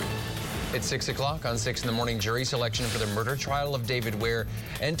It's 6 o'clock on 6 in the morning. Jury selection for the murder trial of David Ware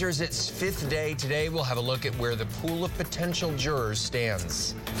enters its fifth day. Today, we'll have a look at where the pool of potential jurors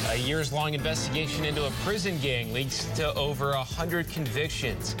stands. A years-long investigation into a prison gang leads to over 100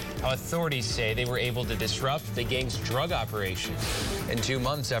 convictions. How authorities say they were able to disrupt the gang's drug operation. And 2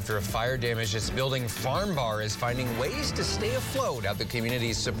 months after a fire damaged its building, Farm Bar is finding ways to stay afloat. How the community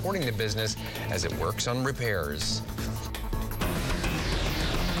is supporting the business as it works on repairs.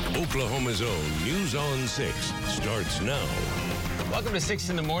 Oklahoma's own News on 6 starts now. Welcome to 6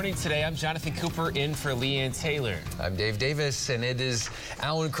 in the morning. Today, I'm Jonathan Cooper in for Leanne Taylor. I'm Dave Davis, and it is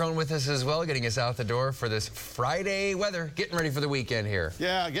Alan Crone with us as well, getting us out the door for this Friday weather. Getting ready for the weekend here.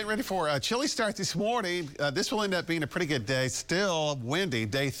 Yeah, getting ready for a chilly start this morning. This will end up being a pretty good day. Still windy.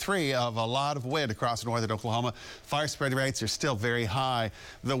 Day 3 of a lot of wind across northern Oklahoma. Fire spread rates are still very high.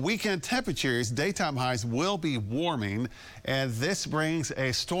 The weekend temperatures, daytime highs will be warming, and this brings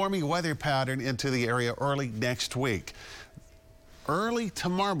a stormy weather pattern into the area early next week. Early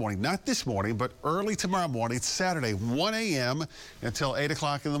tomorrow morning, not this morning, but early tomorrow morning, Saturday, 1 a.m. until 8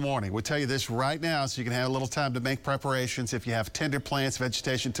 o'clock in the morning. We'll tell you this right now so you can have a little time to make preparations. If you have tender plants,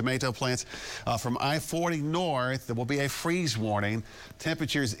 vegetation, tomato plants, from I-40 north, there will be a freeze warning.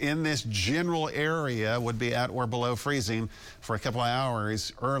 Temperatures in this general area would be at or below freezing for a couple of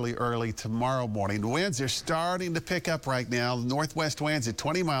hours early tomorrow morning. The winds are starting to pick up right now. Northwest winds at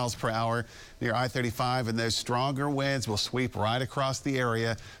 20 miles per hour near I-35, and those stronger winds will sweep right across the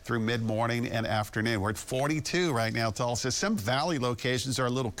area through mid-morning and afternoon. We're at 42 right now, Tulsa. Some valley locations are a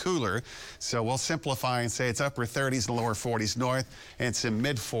little cooler, so we'll simplify and say it's upper 30s and lower 40s north and some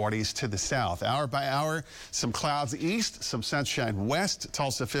mid-40s to the south. Hour by hour, some clouds east, some sunshine west.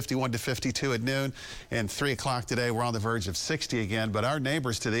 Tulsa 51 to 52 at noon, and 3 o'clock today we're on the verge of 60 again, but our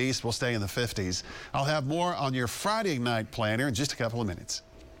neighbors to the east will stay in the 50s. I'll have more on your Friday night planner in just a couple of minutes.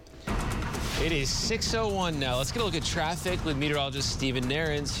 It is 6:01 now. Let's get a look at traffic with meteorologist Stephen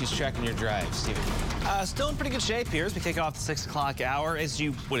Narens, who's tracking your drive. Stephen. Still in pretty good shape here as we kick off the 6 o'clock hour, as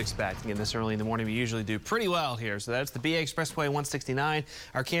you would expect. Again, this early in the morning, we usually do pretty well here. So that's the BA Expressway 169.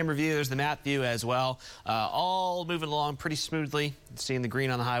 Our camera view, there's the map view as well. All moving along pretty smoothly. Seeing the green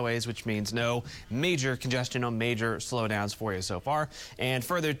on the highways, which means no major congestion, no major slowdowns for you so far. And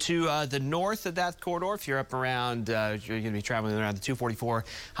further to the north of that corridor, if you're up around, you're going to be traveling around the 244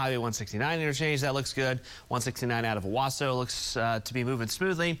 Highway 169 interchange. That looks good. 169 out of Owasso looks to be moving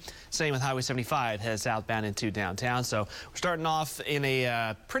smoothly. Same with Highway 75 heads outbound into downtown. So we're starting off in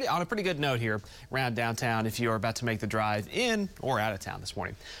on a pretty good note here around downtown if you're about to make the drive in or out of town this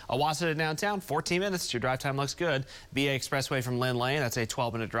morning. Owasso to downtown, 14 minutes. Your drive time looks good. BA Expressway from Lynn Lane, that's a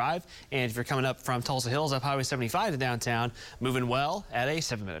 12-minute drive. And if you're coming up from Tulsa Hills up Highway 75 to downtown, moving well at a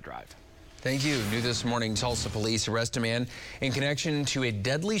 7-minute drive. Thank you. New this morning, Tulsa police arrest a man in connection to a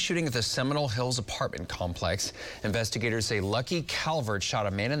deadly shooting at the Seminole Hills apartment complex. Investigators say Lucky Calvert shot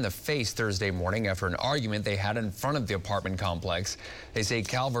a man in the face Thursday morning after an argument they had in front of the apartment complex. They say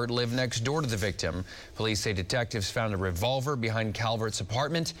Calvert lived next door to the victim. Police say detectives found a revolver behind Calvert's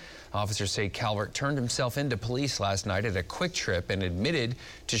apartment. Officers say Calvert turned himself into police last night at a Quick Trip and admitted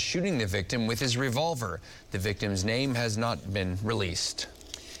to shooting the victim with his revolver. The victim's name has not been released.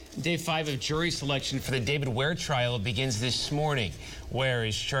 Day 5 of jury selection for the David Ware trial begins this morning. Ware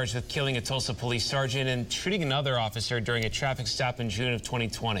is charged with killing a Tulsa police sergeant and shooting another officer during a traffic stop in June of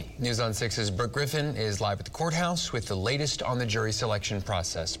 2020. News on 6's Brooke Griffin is live at the courthouse with the latest on the jury selection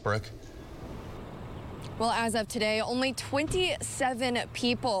process. Brooke? Well, as of today, only 27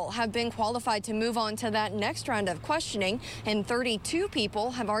 people have been qualified to move on to that next round of questioning, and 32 people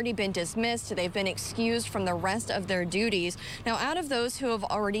have already been dismissed. They've been excused from the rest of their duties. Now, out of those who have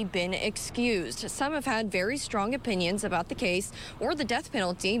already been excused, some have had very strong opinions about the case or the death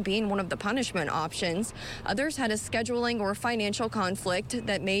penalty being one of the punishment options. Others had a scheduling or financial conflict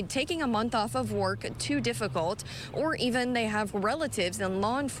that made taking a month off of work too difficult, or even they have relatives in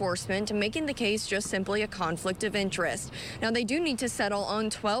law enforcement making the case just simply a conflict of interest. Now, they do need to settle on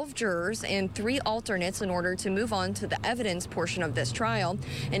 12 jurors and 3 alternates in order to move on to the evidence portion of this trial.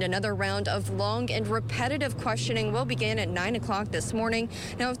 And another round of long and repetitive questioning will begin at 9 o'clock this morning.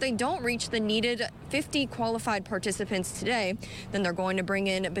 Now, if they don't reach the needed 50 qualified participants today, then they're going to bring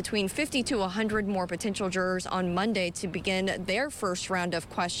in between 50 to 100 more potential jurors on Monday to begin their first round of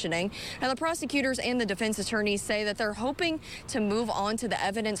questioning. Now, the prosecutors and the defense attorneys say that they're hoping to move on to the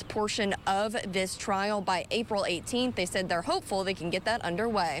evidence portion of this trial by April 18th. They said they're hopeful they can get that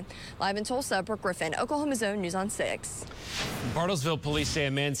underway. Live in Tulsa, Brooke Griffin, Oklahoma's own News on 6. Bartlesville police say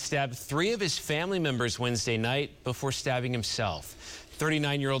a man stabbed 3 of his family members Wednesday night before stabbing himself.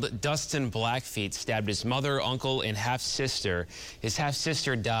 39-year-old Dustin Blackfeet stabbed his mother, uncle, and half-sister. His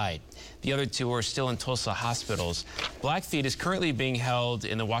half-sister died. The other two are still in Tulsa hospitals. Blackfeet is currently being held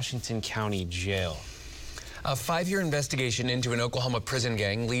in the Washington County Jail. A 5-year investigation into an Oklahoma prison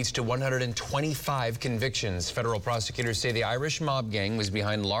gang leads to 125 convictions. Federal prosecutors say the Irish mob gang was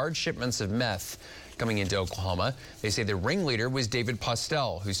behind large shipments of meth coming into Oklahoma. They say the ringleader was David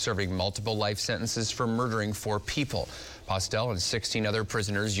Postel, who's serving multiple life sentences for murdering 4 people. Postel and 16 other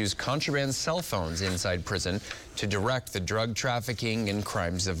prisoners used contraband cell phones inside prison to direct the drug trafficking and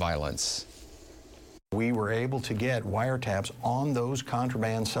crimes of violence. We were able to get wiretaps on those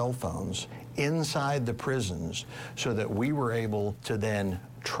contraband cell phones inside the prisons so that we were able to then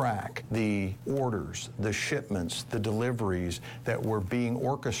track the orders, the shipments, the deliveries that were being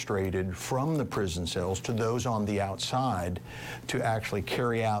orchestrated from the prison cells to those on the outside to actually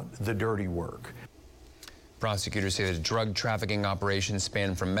carry out the dirty work. Prosecutors say the drug trafficking operations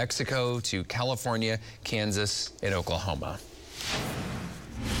span from Mexico to California, Kansas, and Oklahoma.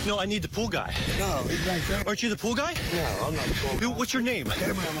 No, I need the pool guy. No, he's right there. Aren't you the pool guy? No, I'm not the pool guy. What's your name?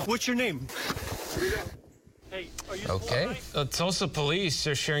 What's your name? Hey, are you okay. Tulsa police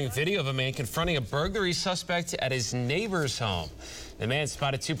are sharing video of a man confronting a burglary suspect at his neighbor's home. The man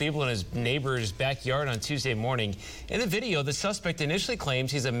spotted 2 people in his neighbor's backyard on Tuesday morning. In the video, the suspect initially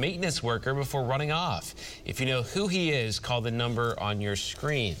claims he's a maintenance worker before running off. If you know who he is, call the number on your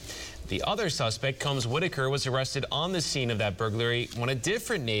screen. The other suspect, Combs Whitaker, was arrested on the scene of that burglary when a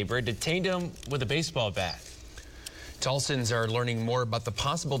different neighbor detained him with a baseball bat. Tulsans are learning more about the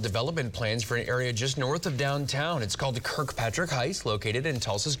possible development plans for an area just north of downtown. It's called the Kirkpatrick Heights, located in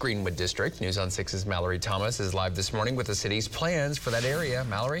Tulsa's Greenwood District. News on 6's Mallory Thomas is live this morning with the city's plans for that area.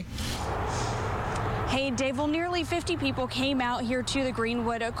 Mallory? Hey, Dave, well, nearly 50 people came out here to the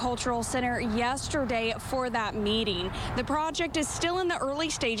Greenwood Cultural Center yesterday for that meeting. The project is still in the early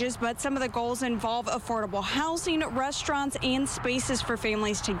stages, but some of the goals involve affordable housing, restaurants, and spaces for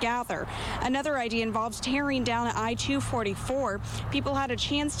families to gather. Another idea involves tearing down I-244. People had a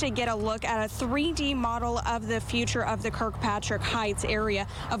chance to get a look at a 3D model of the future of the Kirkpatrick Heights area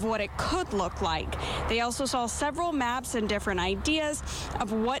of what it could look like. They also saw several maps and different ideas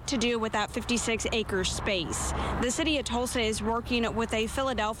of what to do with that 56-acre space. The city of Tulsa is working with a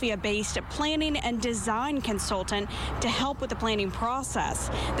Philadelphia-based planning and design consultant to help with the planning process.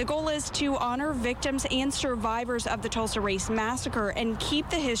 The goal is to honor victims and survivors of the Tulsa Race Massacre and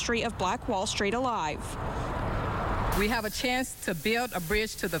keep the history of Black Wall Street alive. We have a chance to build a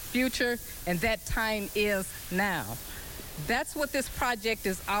bridge to the future, and that time is now. That's what this project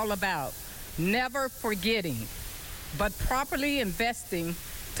is all about. Never forgetting, but properly investing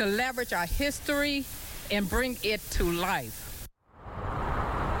to leverage our history and bring it to life.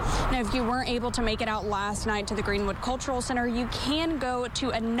 Now, if you weren't able to make it out last night to the Greenwood Cultural Center, you can go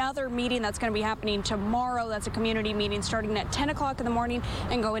to another meeting that's going to be happening tomorrow. That's a community meeting starting at 10 o'clock in the morning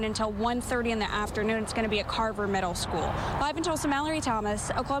and going until 1:30 in the afternoon. It's going to be at Carver Middle School. Live in Tulsa, Mallory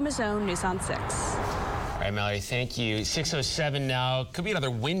Thomas, Oklahoma's Own News on 6. All right, Mallory, thank you. 6:07 now. Could be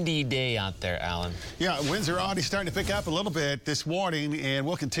another windy day out there, Alan. Yeah, winds are already starting to pick up a little bit this morning, and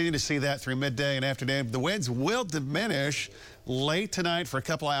we'll continue to see that through midday and afternoon. The winds will diminish late tonight for a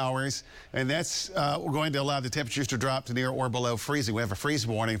couple of hours, and that's going to allow the temperatures to drop to near or below freezing. We have a freeze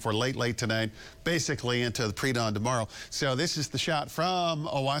warning for late tonight, basically into the pre-dawn tomorrow. So this is the shot from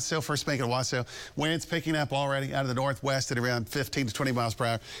Owasso, First Bank of Owasso. Winds picking up already out of the northwest at around 15 to 20 miles per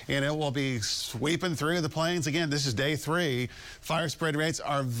hour, and it will be sweeping through the plains. Again, this is day 3. Fire spread rates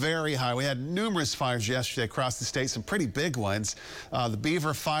are very high. We had numerous fires yesterday across the state, some pretty big ones. The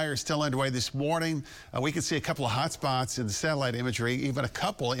Beaver fire is still underway this morning. We can see a couple of hot spots in the satellite imagery, even a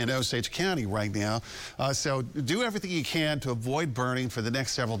couple in Osage County right now. So do everything you can to avoid burning for the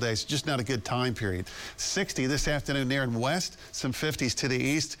next several days. Just not a good time period. 60 this afternoon near and west, some 50s to the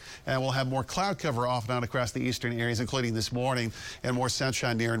east, and we'll have more cloud cover off and on across the eastern areas, including this morning, and more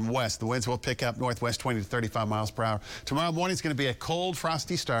sunshine near and west. The winds will pick up northwest 20 to 35 miles per hour. Tomorrow morning is going to be a cold,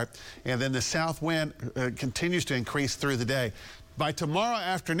 frosty start, and then the south wind continues to increase through the day. By tomorrow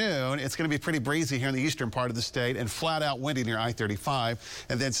afternoon, it's going to be pretty breezy here in the eastern part of the state and flat out windy near I-35.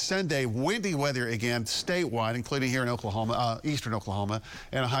 And then Sunday, windy weather again statewide, including here in Oklahoma, eastern Oklahoma,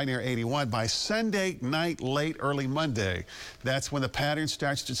 and a high near 81. By Sunday night, late, early Monday, that's when the pattern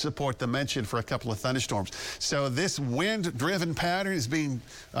starts to support the mention for a couple of thunderstorms. So this wind-driven pattern is being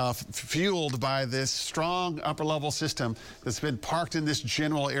fueled by this strong upper-level system that's been parked in this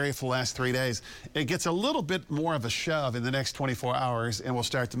general area for the last 3 days. It gets a little bit more of a shove in the next 24 24 hours and will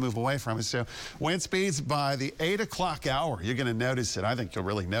start to move away from us. So wind speeds by the 8 o'clock hour, you're going to notice it. I think you'll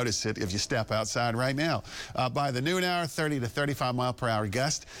really notice it if you step outside right now. By the noon hour, 30 to 35 mile per hour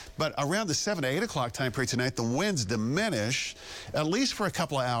gust. But around the 7 to 8 o'clock time period tonight, the winds diminish, at least for a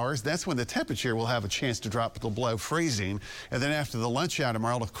couple of hours. That's when the temperature will have a chance to drop below freezing. And then after the lunch hour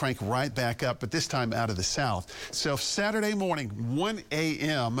tomorrow, it'll crank right back up, but this time out of the south. So Saturday morning, 1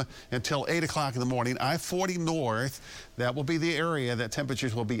 a.m. until 8 o'clock in the morning, I-40 north, that will be the area that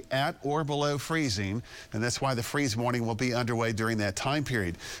temperatures will be at or below freezing, and that's why the freeze warning will be underway during that time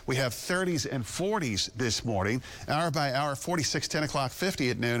period. We have 30s and 40s this morning, hour by hour, 46, 10 o'clock, 50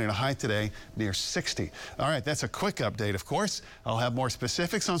 at noon, and a high today near 60. All right, that's a quick update, of course. I'll have more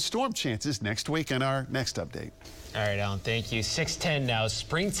specifics on storm chances next week in our next update. All right, Alan, thank you. 6:10 now.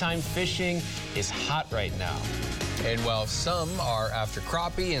 Springtime fishing is hot right now. And while some are after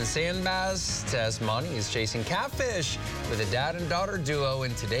crappie and sand bass, Tess Monty is chasing catfish with a dad and daughter duo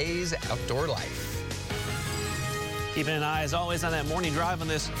in today's outdoor life. Keeping an eye, as always, on that morning drive on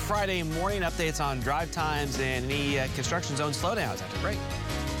this Friday morning. Updates on drive times and any construction zone slowdowns after break.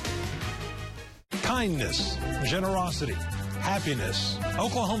 Kindness, generosity, happiness.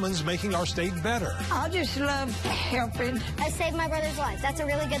 Oklahomans making our state better. I just love helping. I saved my brother's life. That's a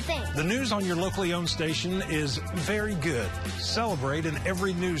really good thing. The news on your locally owned station is very good. Celebrate in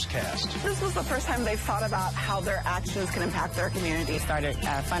every newscast. This was the first time they thought about how their actions can impact their community. Started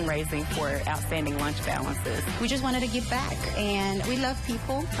fundraising for outstanding lunch balances. We just wanted to give back, and we love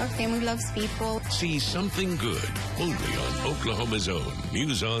people. Our family loves people. See something good only on Oklahoma's own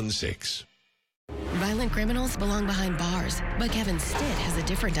News on 6. Violent criminals belong behind bars, but Kevin Stitt has a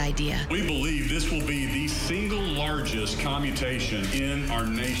different idea. We believe this will be the single largest commutation in our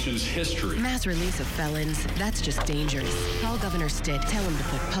nation's history. Mass release of felons, that's just dangerous. Call Governor Stitt, tell him to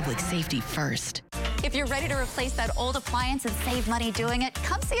put public safety first. If you're ready to replace that old appliance and save money doing it,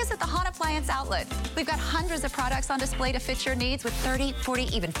 come see us at the Hahn Appliance Outlet. We've got hundreds of products on display to fit your needs with 30,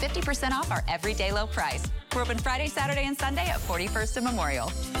 40, even 50% off our everyday low price. We're open Friday, Saturday, and Sunday at 41st and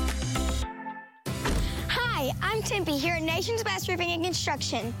Memorial. Hi, I'm Tempe here at Nation's Best Roofing and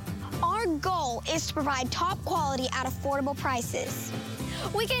Construction. Our goal is to provide top quality at affordable prices.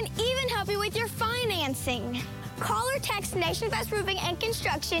 We can even help you with your financing. Call or text Nation's Best Roofing and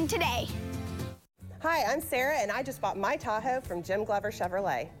Construction today. Hi, I'm Sarah, and I just bought my Tahoe from Jim Glover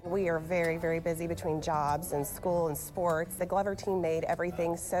Chevrolet. We are very, very busy between jobs and school and sports. The Glover team made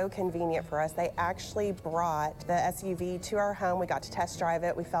everything so convenient for us. They actually brought the SUV to our home. We got to test drive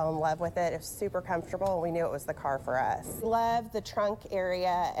it. We fell in love with it. It was super comfortable, and we knew it was the car for us. Love the trunk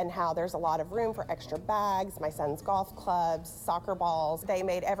area and how there's a lot of room for extra bags, my son's golf clubs, soccer balls. They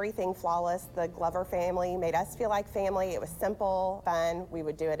made everything flawless. The Glover family made us feel like family. It was simple, fun. We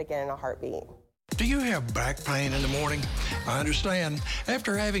would do it again in a heartbeat. Do you have back pain in the morning? I understand.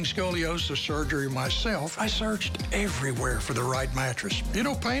 After having scoliosis surgery myself, I searched everywhere for the right mattress. You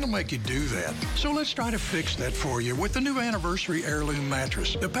know, pain will make you do that. So let's try to fix that for you with the new Anniversary Heirloom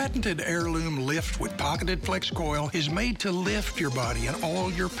mattress. The patented Heirloom Lift with pocketed flex coil is made to lift your body and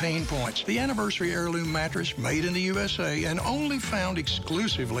all your pain points. The Anniversary Heirloom mattress, made in the USA and only found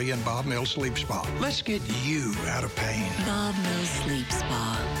exclusively in Bob Mills Sleep Spa. Let's get you out of pain. Bob Mills Sleep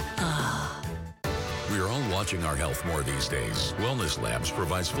Spa. We're all watching our health more these days. Wellness Labs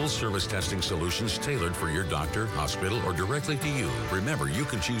provides full-service testing solutions tailored for your doctor, hospital, or directly to you. Remember, you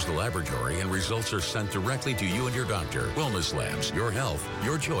can choose the laboratory and results are sent directly to you and your doctor. Wellness Labs, your health,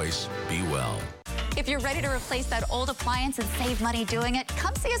 your choice. Be well. If you're ready to replace that old appliance and save money doing it,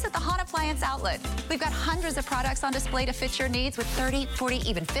 come see us at the Hahn Appliance Outlet. We've got hundreds of products on display to fit your needs with 30, 40,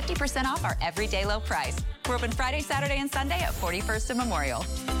 even 50% off our everyday low price. We're open Friday, Saturday, and Sunday at 41st and Memorial.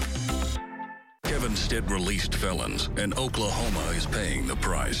 Kevin Stitt released felons, and Oklahoma is paying the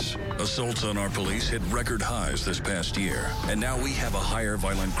price. Assaults on our police hit record highs this past year, and now we have a higher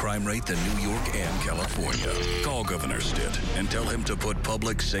violent crime rate than New York and California. Call Governor Stitt and tell him to put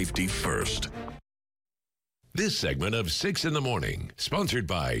public safety first. This segment of 6 in the Morning, sponsored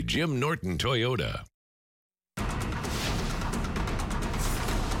by Jim Norton Toyota.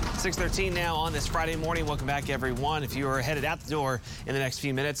 6:13 now on this Friday morning. Welcome back, everyone. If you are headed out the door in the next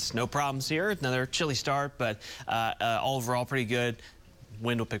few minutes, no problems here. Another chilly start, but overall pretty good.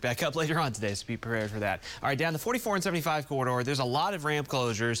 wind will pick back up later on today, so be prepared for that. All right, down the 44 and 75 corridor, there's a lot of ramp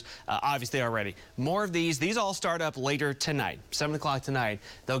closures, obviously already. More of these all start up later tonight, 7 o'clock tonight.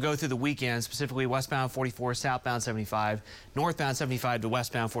 They'll go through the weekend, specifically westbound 44, southbound 75, northbound 75 to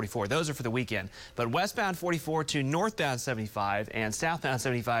westbound 44. Those are for the weekend. But westbound 44 to northbound 75 and southbound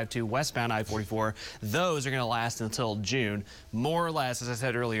 75 to westbound I-44, those are going to last until June. More or less, as I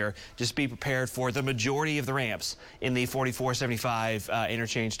said earlier, just be prepared for the majority of the ramps in the 44-75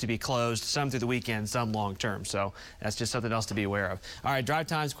 interchange to be closed, some through the weekend, some long term. So that's just something else to be aware of. All right, drive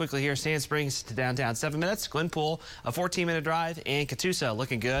times quickly here. Sand Springs to downtown, 7 minutes. Glenpool, a 14-minute drive. And Catoosa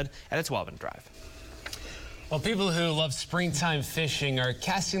looking good at a 12-minute drive. Well, people who love springtime fishing are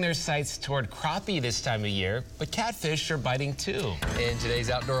casting their sights toward crappie this time of year, but catfish are biting too. In today's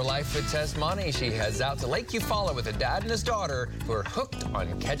Outdoor Life with Tess Monty, she heads out to Lake Eufaula with a dad and his daughter who are hooked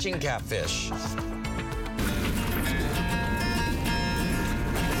on catching catfish.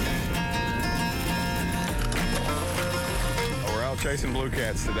 We're out chasing blue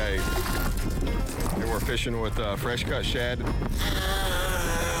cats today. And we're fishing with fresh cut shad.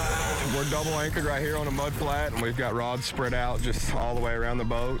 We're double anchored right here on a mud flat, and we've got rods spread out just all the way around the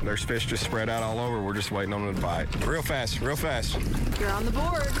boat. There's fish just spread out all over. We're just waiting on them to bite. Real fast, real fast. You're on the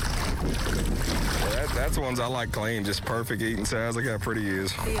board. Yeah, that's the ones I like clean, just perfect eating size. Look how pretty he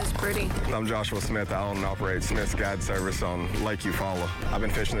is. He is pretty. I'm Joshua Smith. I own and operate Smith's Guide Service on Lake Eufaula. I've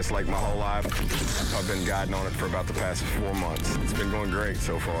been fishing this lake my whole life. I've been guiding on it for about the past 4 months. It's been going great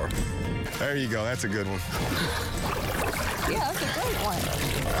so far. There you go. That's a good one. Yeah, that's a great one.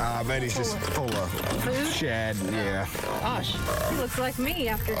 I bet he's just full of food? Shad, yeah. Gosh, he looks like me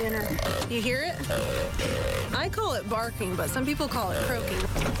after dinner. You hear it? I call it barking, but some people call it croaking.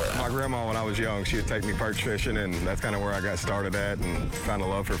 My grandma, when I was young, she would take me perch fishing, and that's kind of where I got started at and found a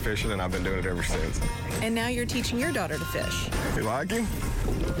love for fishing, and I've been doing it ever since. And now you're teaching your daughter to fish. You like him?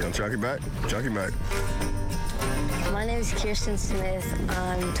 You want to chuck him back? Chuck him back. My name is Kirsten Smith.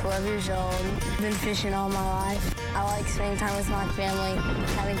 I'm 12 years old. Been fishing all my life. I like spending time with my family,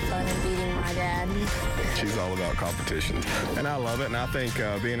 having fun, and beating my dad. She's all about competition, and I love it. And I think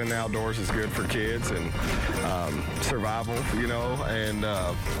being in the outdoors is good for kids and survival, you know, and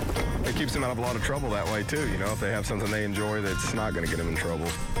it keeps them out of a lot of trouble that way too. You know, if they have something they enjoy that's not going to get them in trouble.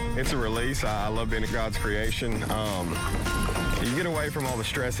 It's a release. I love being at God's creation. You get away from all the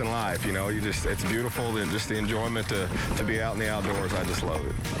stress in life, you know. It's beautiful, just the enjoyment to be out in the outdoors. I just love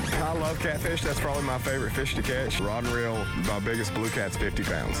it. I love catfish. That's probably my favorite fish to catch. Rod and reel, my biggest blue cat's 50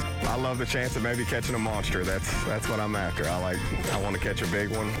 pounds. I love the chance of maybe catching a monster. That's what I'm after. I want to catch a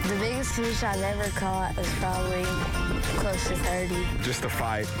big one. The biggest fish I've ever caught was probably close to 30. Just the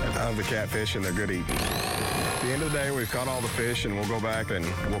fight of the catfish, and they're good eating. At the end of the day, we've caught all the fish, and we'll go back and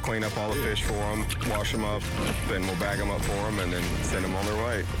we'll clean up all the fish for them, wash them up, then we'll bag them up for them, and then send them on their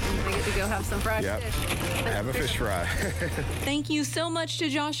way. We get to go have some fried fish. Have a fish fry. Thank you so much to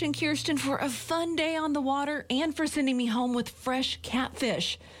Josh and Kirsten for a fun day on the water and for sending me home with fresh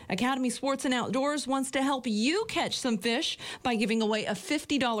catfish. Academy Sports and Outdoors wants to help you catch some fish by giving away a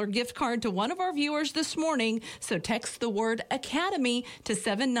 $50 gift card to one of our viewers this morning. So text the word Academy to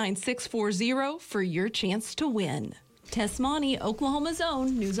 79640 for your chance to win. Tess Monty, Oklahoma's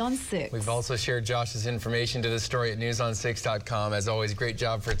own News on 6. We've also shared Josh's information to the story at newson6.com. As always, great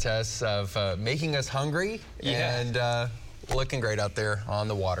job for Tess of making us hungry and looking great out there on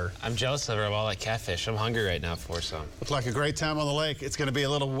the water. I'm jealous of her of all that catfish. I'm hungry right now for some. Looks like a great time on the lake. It's going to be a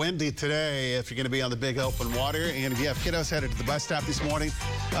little windy today if you're going to be on the big open water. And if you have kiddos headed to the bus stop this morning,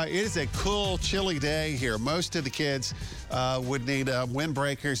 it is a cool, chilly day here. Most of the kids would need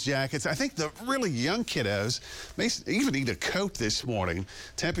windbreakers, jackets. I think the really young kiddos may even need a coat this morning.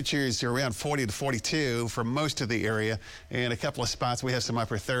 Temperatures are around 40 to 42 for most of the area, and a couple of spots we have some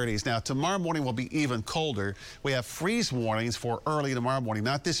upper 30s. Now, tomorrow morning will be even colder. We have freeze warnings for early tomorrow morning,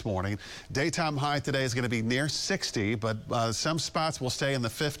 not this morning. Daytime high today is going to be near 60, but some spots will stay in the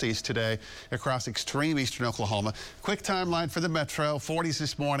 50s today across extreme eastern Oklahoma. Quick timeline for the metro, 40s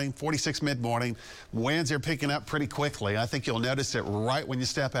this morning, 46 mid-morning. Winds are picking up pretty quickly. I think you'll notice it right when you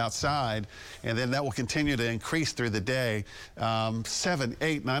step outside, and then that will continue to increase through the day. 7,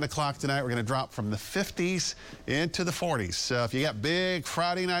 8, 9 o'clock tonight, we're going to drop from the 50s into the 40s. So if you got big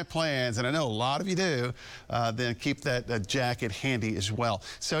Friday night plans, and I know a lot of you do, then keep that jacket handy as well.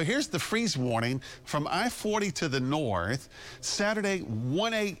 So here's the freeze warning from I-40 to the north, Saturday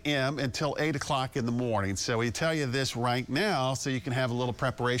 1 a.m. until 8 o'clock in the morning. So we tell you this right now so you can have a little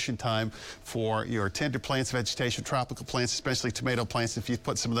preparation time for your tender plants, vegetation, tropical plants, especially tomato plants. If you've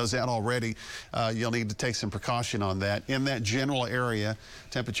put some of those out already, you'll need to take some precaution on that. In that general area,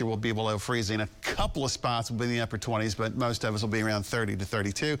 temperature will be below freezing. A couple of spots will be in the upper 20s, but most of us will be around 30 to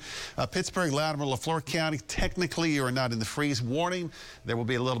 32. Pittsburgh, Latimer, LaFleur County, technically you are not in the freeze warning. There will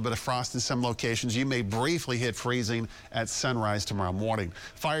be a little bit of frost in some locations. You may briefly hit freezing at sunrise tomorrow morning.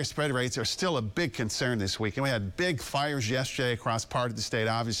 Fire spread rates are still a big concern this week, and we had big fires yesterday across part of the state,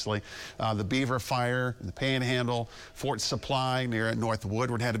 obviously. The Beaver Fire, the Panhandle, Fort Supply near North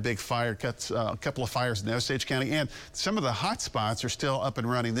Woodward had a big fire, a couple of fires in Osage County, and some of the hot spots are still up and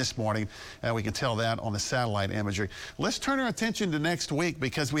running this morning. We can tell that on the satellite imagery. Let's turn our attention to next week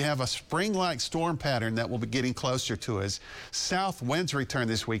because we have a spring-like storm pattern that will be getting closer to us. South winds return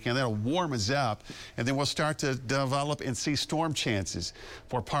this weekend. That'll warm us up, and then we'll start to develop and see storm chances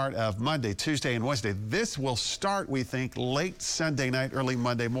for part of Monday, Tuesday, and Wednesday. This will start, we think, late Sunday night, early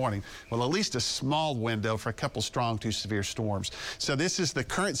Monday morning. Well, at least a small window for a couple strong to severe storms. So this is the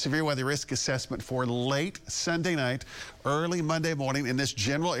current severe weather risk assessment for late Sunday night, early Monday morning. In this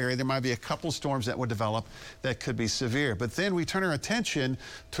general area, there might be a couple storms that would develop that could be severe. But then we turn our attention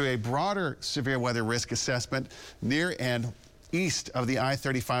to a broader severe weather risk assessment near and east of the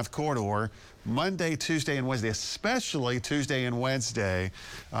I-35 corridor. Monday, Tuesday, and Wednesday, especially Tuesday and Wednesday,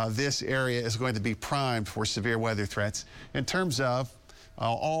 this area is going to be primed for severe weather threats. In terms of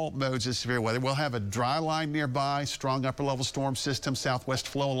all modes of severe weather, we'll have a dry line nearby, strong upper-level storm system, southwest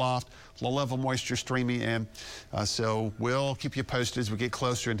flow aloft, low-level moisture streaming in. So we'll keep you posted as we get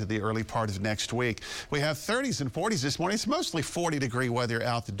closer into the early part of next week. We have 30s and 40s this morning. It's mostly 40-degree weather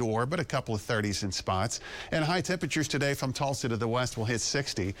out the door, but a couple of 30s in spots. And high temperatures today from Tulsa to the west will hit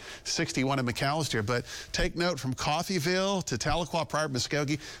 60, 61 in McAllister. But take note, from Coffeyville to Tahlequah, Pryor,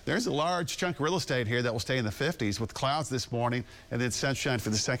 Muskogee, there's a large chunk of real estate here that will stay in the 50s with clouds this morning and then sunshine for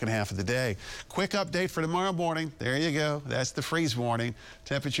the second half of the day. Quick update for tomorrow morning. There you go. That's the freeze warning.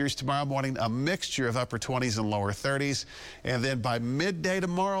 Temperatures tomorrow morning, a mixture of upper 20s and lower 30s. And then by midday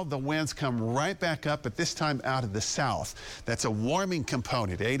tomorrow, the winds come right back up, but this time out of the south. That's a warming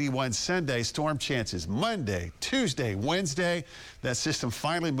component. 81 Sunday, storm chances Monday, Tuesday, Wednesday. That system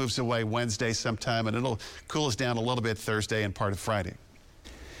finally moves away Wednesday sometime, and it'll cool us down a little bit Thursday and part of Friday.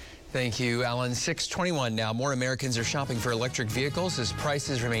 Thank you, Alan. 6:21 now. More Americans are shopping for electric vehicles as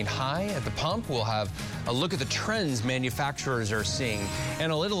prices remain high at the pump. We'll have a look at the trends manufacturers are seeing.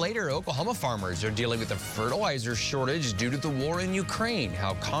 And a little later, Oklahoma farmers are dealing with a fertilizer shortage due to the war in Ukraine,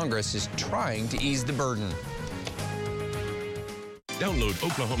 how Congress is trying to ease the burden. Download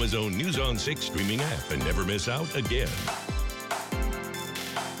Oklahoma's own News on 6 streaming app and never miss out again.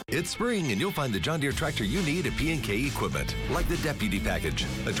 It's spring, and you'll find the John Deere tractor you need at P&K Equipment, like the Deputy Package,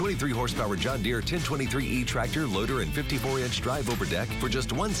 a 23-horsepower John Deere 1023E tractor, loader, and 54-inch drive-over deck for just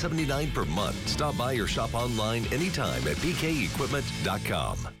 $179 per month. Stop by or shop online anytime at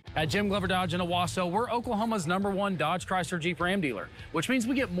pkequipment.com. At Jim Glover Dodge in Owasso, we're Oklahoma's #1 Dodge Chrysler Jeep Ram dealer, which means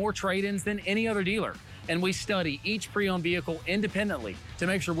we get more trade-ins than any other dealer. And we study each pre-owned vehicle independently to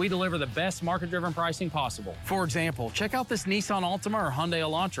make sure we deliver the best market-driven pricing possible. For example, check out this Nissan Altima or Hyundai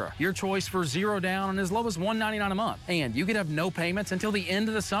Elantra, your choice for $0 down and as low as $199 a month. And you could have no payments until the end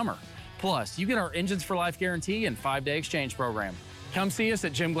of the summer. Plus, you get our Engines for Life guarantee and 5-day exchange program. Come see us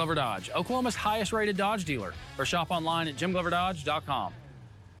at Jim Glover Dodge, Oklahoma's highest-rated Dodge dealer, or shop online at jimgloverdodge.com.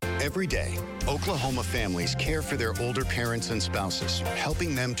 Every day, Oklahoma families care for their older parents and spouses,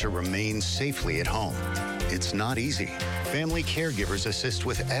 helping them to remain safely at home. It's not easy. Family caregivers assist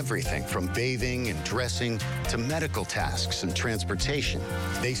with everything from bathing and dressing to medical tasks and transportation.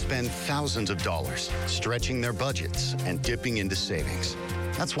 They spend thousands of dollars stretching their budgets and dipping into savings.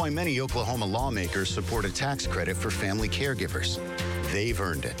 That's why many Oklahoma lawmakers support a tax credit for family caregivers. They've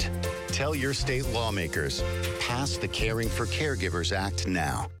earned it. Tell your state lawmakers, pass the Caring for Caregivers Act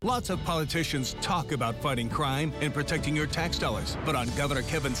now. Lots of politicians talk about fighting crime and protecting your tax dollars, but on Governor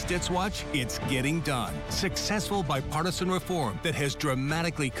Kevin Stitt's watch, it's getting done. Successful bipartisan reform that has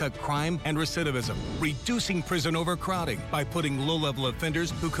dramatically cut crime and recidivism, reducing prison overcrowding by putting low-level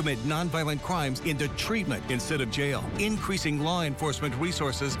offenders who commit nonviolent crimes into treatment instead of jail, increasing law enforcement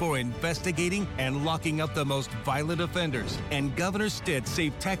resources for investigating and locking up the most violent offenders. And Governor Stitt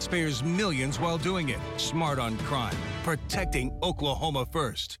saved taxpayers millions while doing it. Smart on crime. Protecting Oklahoma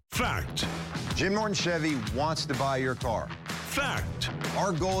first. Fact. Jim Norton Chevy wants to buy your car. Fact.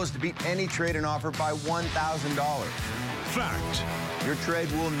 Our goal is to beat any trade-in offer by $1,000. Fact. Your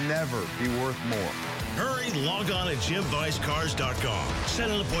trade will never be worth more. Hurry, log on at JimBuysCars.com. Set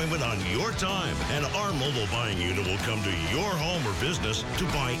an appointment on your time, and our mobile buying unit will come to your home or business to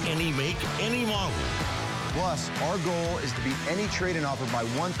buy any make, any model. Plus, our goal is to beat any trade-in offer by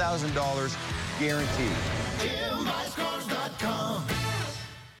 $1,000 guaranteed. JimBuysCars.com.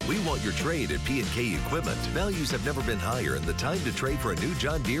 We want your trade at P&K Equipment. Values have never been higher, and the time to trade for a new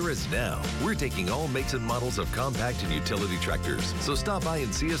John Deere is now. We're taking all makes and models of compact and utility tractors. So stop by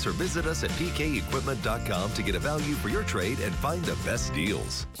and see us or visit us at pkequipment.com to get a value for your trade and find the best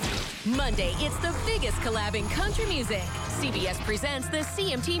deals. Monday, it's the biggest collab in country music. CBS presents the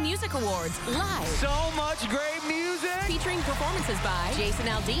CMT Music Awards live. So much great music! Featuring performances by Jason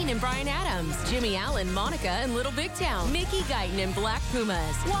Aldean and Bryan Adams, Jimmy Allen, Monica and Little Big Town, Mickey Guyton and Black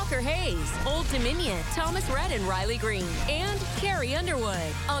Pumas, Walker Hayes, Old Dominion, Thomas Rhett and Riley Green, and Carrie Underwood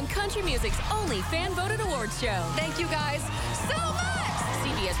on country music's only fan-voted awards show. Thank you guys so much!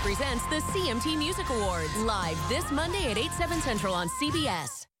 CBS presents the CMT Music Awards live this Monday at 8/7 Central on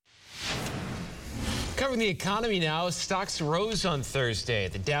CBS. Covering the economy now, stocks rose on Thursday.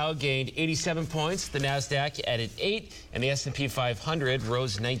 The Dow gained 87 points, the Nasdaq added 8, and the S&P 500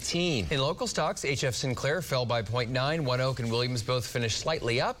 rose 19. In local stocks, HF Sinclair fell by 0.9. One Oak and Williams both finished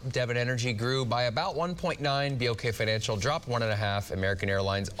slightly up. Devon Energy grew by about 1.9. BOK Financial dropped 1.5. American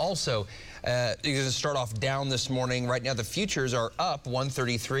Airlines also going to start off down this morning. Right now, the futures are up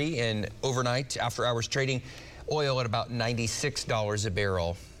 133 in overnight after hours trading. Oil at about $96 a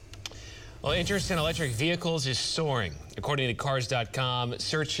barrel. Well, interest in electric vehicles is soaring. According to Cars.com,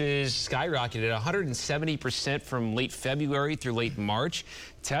 searches skyrocketed 170% from late February through late March.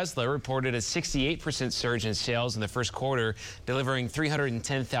 Tesla reported a 68% surge in sales in the first quarter, delivering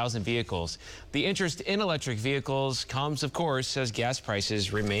 310,000 vehicles. The interest in electric vehicles comes, of course, as gas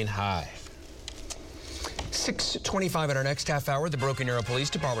prices remain high. 6:25 in our next half hour, the Broken Arrow Police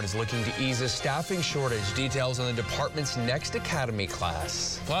Department is looking to ease a staffing shortage. Details on the department's next academy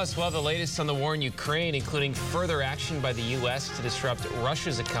class. Plus, well, the latest on the war in Ukraine, including further action by the U.S. to disrupt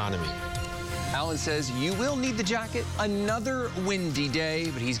Russia's economy. Alan says you will need the jacket. Another windy day,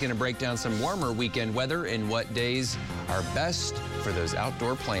 but he's going to break down some warmer weekend weather and what days are best for those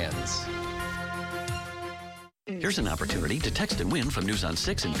outdoor plans. Here's an opportunity to text and win from News on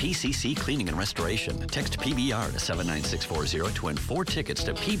 6 and PCC Cleaning and Restoration. Text PBR to 79640 to win 4 tickets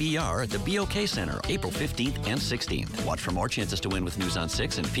to PBR at the BOK Center, April 15th and 16th. Watch for more chances to win with News on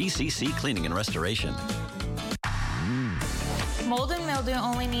 6 and PCC Cleaning and Restoration. Mold and mildew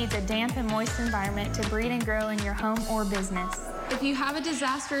only needs a damp and moist environment to breed and grow in your home or business. If you have a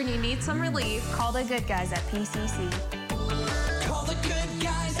disaster and you need some relief, call the good guys at PCC. Call the good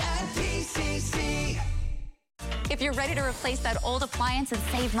guys at PCC. If you're ready to replace that old appliance and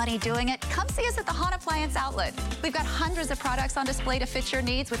save money doing it, come see us at the Hahn Appliance Outlet. We've got hundreds of products on display to fit your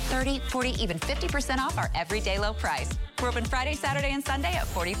needs with 30, 40, even 50% off our everyday low price. We're open Friday, Saturday, and Sunday at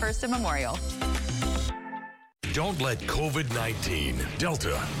 41st and Memorial. Don't let COVID-19,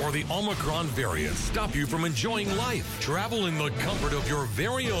 Delta, or the Omicron variant stop you from enjoying life. Travel in the comfort of your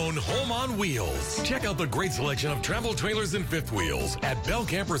very own home on wheels. Check out the great selection of travel trailers and fifth wheels at Bell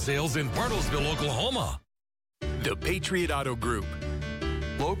Camper Sales in Bartlesville, Oklahoma. The Patriot Auto Group.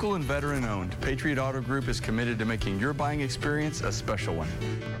 Local and veteran-owned, Patriot Auto Group is committed to making your buying experience a special one.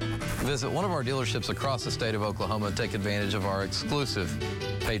 Visit one of our dealerships across the state of Oklahoma and take advantage of our exclusive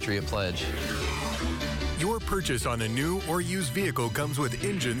Patriot Pledge. Your purchase on a new or used vehicle comes with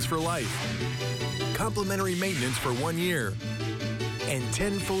engines for life, complimentary maintenance for 1 year, and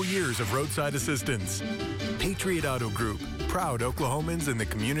 10 full years of roadside assistance. Patriot Auto Group, proud Oklahomans and the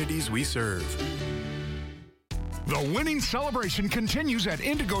communities we serve. The winning celebration continues at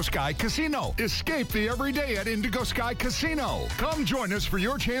Indigo Sky Casino. Escape the everyday at Indigo Sky Casino. Come join us for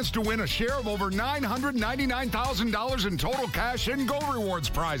your chance to win a share of over $999,000 in total cash and gold rewards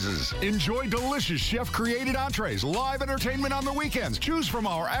prizes. Enjoy delicious chef-created entrees, live entertainment on the weekends. Choose from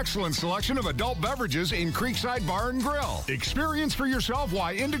our excellent selection of adult beverages in Creekside Bar and Grill. Experience for yourself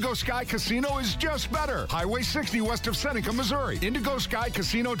why Indigo Sky Casino is just better. Highway 60 west of Seneca, Missouri.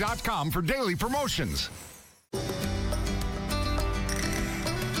 IndigoSkyCasino.com for daily promotions.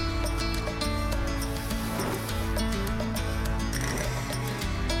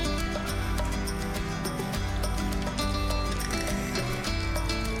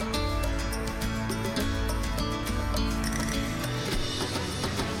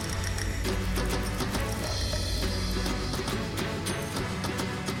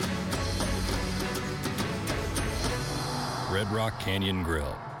 Red Rock Canyon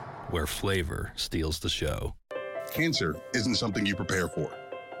Grill, where flavor steals the show. Cancer isn't something you prepare for.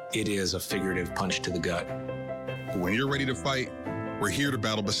 It is a figurative punch to the gut. But when you're ready to fight, we're here to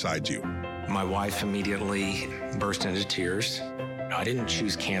battle beside you. My wife immediately burst into tears. I didn't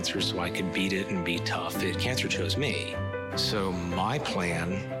choose cancer so I could beat it and be tough. Cancer chose me. So my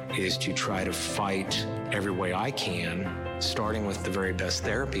plan is to try to fight every way I can, starting with the very best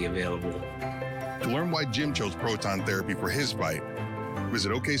therapy available. To learn why Jim chose proton therapy for his fight,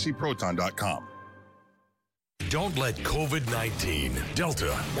 visit OKCProton.com. Don't let COVID-19,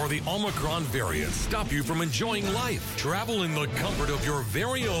 Delta, or the Omicron variant stop you from enjoying life. Travel in the comfort of your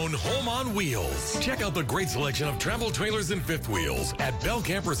very own home on wheels. Check out the great selection of travel trailers and fifth wheels at Bell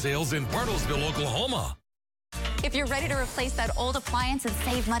Camper Sales in Bartlesville, Oklahoma. If you're ready to replace that old appliance and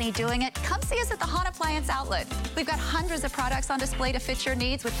save money doing it, come see us at the Hahn Appliance Outlet. We've got hundreds of products on display to fit your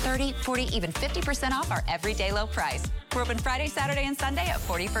needs with 30, 40, even 50% off our everyday low price. We're open Friday, Saturday, and Sunday at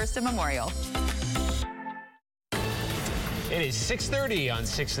 41st and Memorial. It is 6:30 on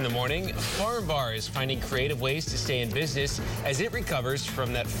 6 in the morning. Farm Bar is finding creative ways to stay in business as it recovers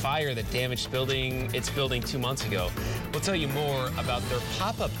from that fire that damaged its building 2 months ago. We'll tell you more about their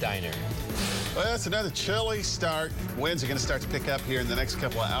pop-up diner. Well, it's another chilly start. Winds are going to start to pick up here in the next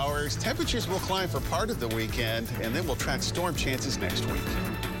couple of hours. Temperatures will climb for part of the weekend, and then we'll track storm chances next week.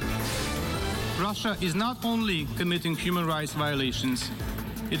 Russia is not only committing human rights violations,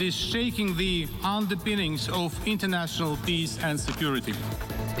 it is shaking the underpinnings of international peace and security.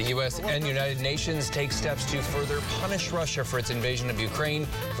 The U.S. and United Nations take steps to further punish Russia for its invasion of Ukraine.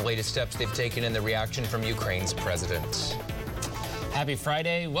 The latest steps they've taken in the reaction from Ukraine's president. Happy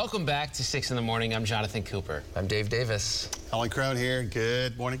Friday. Welcome back to 6 in the morning. I'm Jonathan Cooper. I'm Dave Davis. Colin Crone here.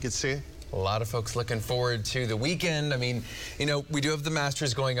 Good morning. Good to see you. A lot of folks looking forward to the weekend. I mean, you know, we do have the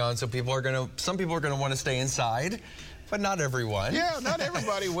Masters going on, so some people are going to want to stay inside. But not everyone. Yeah, not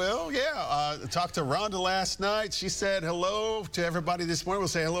everybody will. Yeah, talked to Rhonda last night. She said hello to everybody this morning. We'll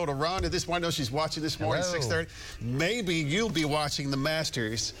say hello to Rhonda this morning. I know she's watching this morning at 6:30. Maybe you'll be watching the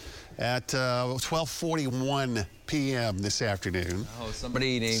Masters at 12:41 p.m. this afternoon. Oh,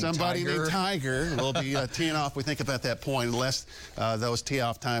 somebody named Tiger will be teeing off, we think, about that point, unless those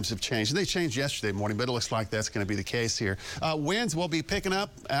tee-off times have changed. And they changed yesterday morning, but it looks like that's going to be the case here. Winds will be picking up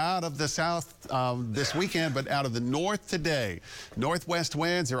out of the south this weekend, but out of the north today. Northwest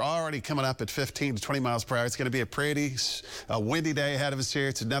winds are already coming up at 15 to 20 miles per hour. It's going to be a pretty windy day ahead of us here.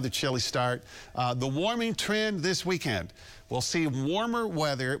 It's another chilly start. The warming trend this weekend. We'll see warmer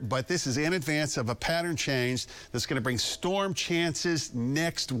weather, but this is in advance of a pattern change that's going to bring storm chances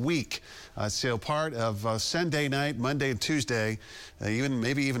next week. So part of Sunday night, Monday and Tuesday,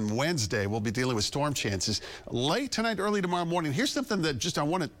 maybe even Wednesday, we'll be dealing with storm chances. Late tonight, early tomorrow morning, here's something that I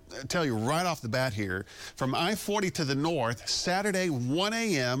want to tell you right off the bat here. From I-40 to the north, Saturday 1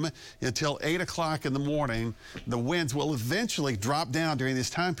 a.m. until 8 o'clock in the morning, the winds will eventually drop down during this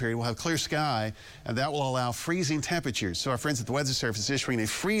time period. We'll have clear sky, and that will allow freezing temperatures. So our friends at the Weather Service is issuing a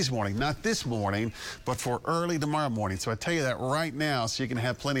freeze warning, not this morning, but for early tomorrow morning. So I tell you that right now so you can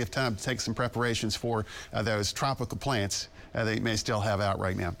have plenty of time to take some preparations for those tropical plants that you may still have out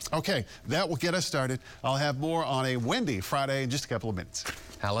right now. Okay, that will get us started. I'll have more on a windy Friday in just a couple of minutes.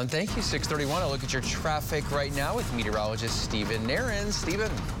 Alan, thank you. 6:31. I'll look at your traffic right now with meteorologist Stephen Nairn.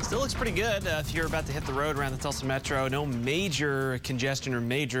 Stephen. Still looks pretty good if you're about to hit the road around the Tulsa Metro. No major congestion or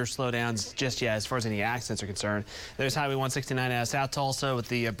major slowdowns just yet as far as any accidents are concerned. There's Highway 169 out of South Tulsa with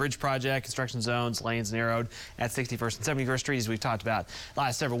the bridge project, construction zones, lanes narrowed at 61st and 71st Street, as we've talked about the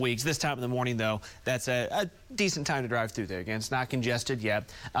last several weeks. This time in the morning, though, that's a decent time to drive through there. Again, it's not congested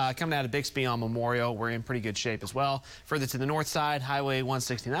yet. Coming out of Bixby on Memorial, we're in pretty good shape as well. Further to the north side, Highway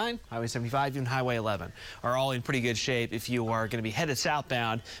 169, Highway 75, even Highway 11 are all in pretty good shape if you are going to be headed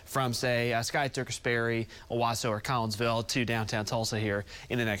southbound from, say, Sky Turkesbury, Owasso, or Collinsville to downtown Tulsa here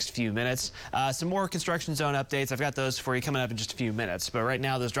in the next few minutes. Some more construction zone updates. I've got those for you coming up in just a few minutes. But right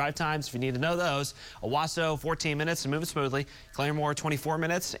now, those drive times, if you need to know those, Owasso, 14 minutes and moving smoothly. Claremore, 24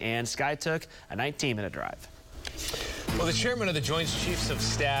 minutes, and Sky took a 19-minute drive. Well, the chairman of the Joint Chiefs of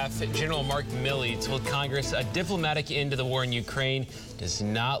Staff, General Mark Milley, told Congress a diplomatic end to the war in Ukraine does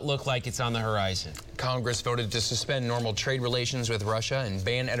not look like it's on the horizon. Congress voted to suspend normal trade relations with Russia and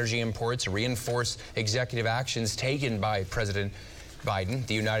ban energy imports, reinforce executive actions taken by President Biden.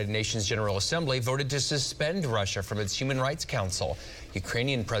 The United Nations General Assembly voted to suspend Russia from its Human Rights Council.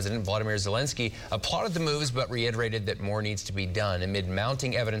 Ukrainian President Volodymyr Zelensky applauded the moves but reiterated that more needs to be done amid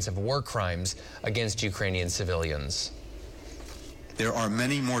mounting evidence of war crimes against Ukrainian civilians. There are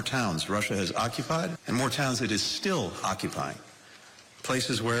many more towns Russia has occupied and more towns it is still occupying.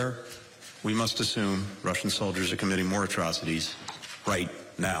 Places where we must assume Russian soldiers are committing more atrocities right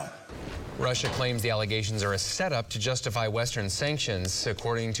now. Russia claims the allegations are a setup to justify Western sanctions.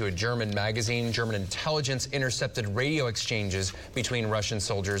 According to a German magazine, German intelligence intercepted radio exchanges between Russian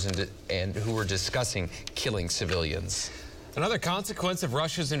soldiers and who were discussing killing civilians. Another consequence of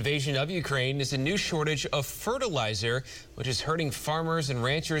Russia's invasion of Ukraine is a new shortage of fertilizer, which is hurting farmers and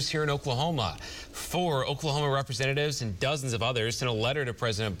ranchers here in Oklahoma. 4 Oklahoma representatives and dozens of others sent a letter to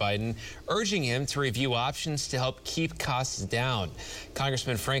President Biden urging him to review options to help keep costs down.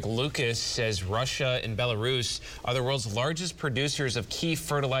 Congressman Frank Lucas says Russia and Belarus are the world's largest producers of key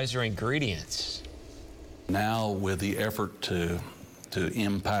fertilizer ingredients. Now, with the effort to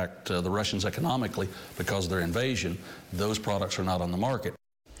impact the Russians economically because of their invasion, those products are not on the market.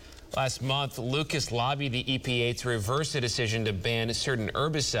 Last month, Lucas lobbied the EPA to reverse a decision to ban certain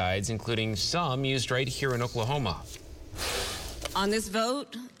herbicides, including some used right here in Oklahoma. On this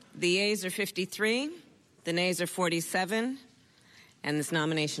vote, the yeas are 53, the nays are 47, and this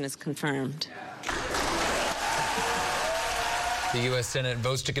nomination is confirmed. The U.S. Senate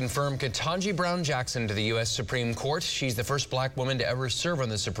votes to confirm Ketanji Brown Jackson to the U.S. Supreme Court. She's the first black woman to ever serve on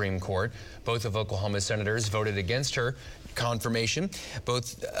the Supreme Court. Both of Oklahoma's senators voted against her confirmation.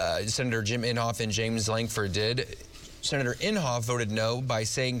 Both Senator Jim Inhofe and James Lankford did. Senator Inhofe voted no by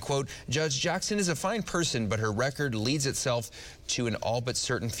saying, quote, Judge Jackson is a fine person, but her record leads itself to an all but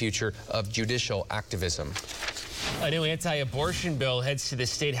certain future of judicial activism. A new anti-abortion bill heads to the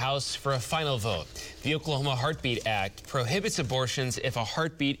state house for a final vote. The Oklahoma Heartbeat Act prohibits abortions if a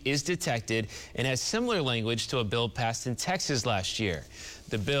heartbeat is detected and has similar language to a bill passed in Texas last year.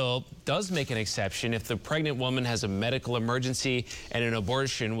 The bill does make an exception if the pregnant woman has a medical emergency and an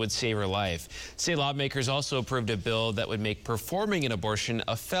abortion would save her life. State lawmakers also approved a bill that would make performing an abortion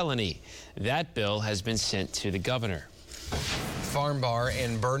a felony. That bill has been sent to the governor. Farm Bar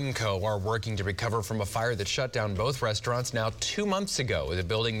and Burn Co. are working to recover from a fire that shut down both restaurants now 2 months ago. The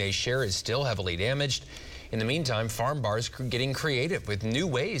building they share is still heavily damaged. In the meantime, Farm Bar is getting creative with new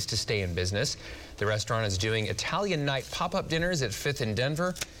ways to stay in business. The restaurant is doing Italian night pop-up dinners at 5th and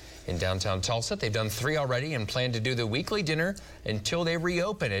Denver. In downtown Tulsa, they've done 3 already and plan to do the weekly dinner until they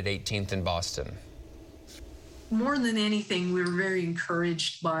reopen at 18th and Boston. More than anything, we were very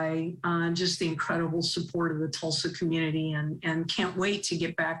encouraged by just the incredible support of the Tulsa community and can't wait to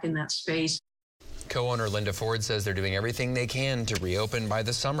get back in that space. Co-owner Linda Ford says they're doing everything they can to reopen by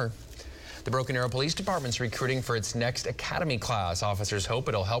the summer. The Broken Arrow Police Department's recruiting for its next academy class. Officers hope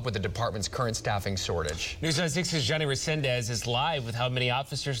it'll help with the department's current staffing shortage. News on 6's Johnny Resendez is live with how many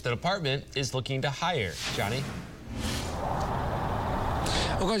officers the department is looking to hire. Johnny?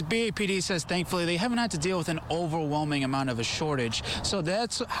 Of course, BAPD says thankfully they haven't had to deal with an overwhelming amount of a shortage, so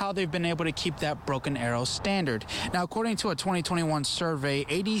that's how they've been able to keep that Broken Arrow standard. Now, according to a 2021 survey,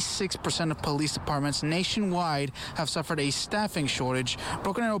 86% of police departments nationwide have suffered a staffing shortage.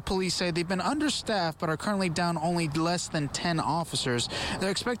 Broken Arrow police say they've been understaffed but are currently down only less than 10 officers.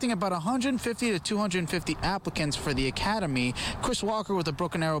 They're expecting about 150 to 250 applicants for the academy. Chris Walker with the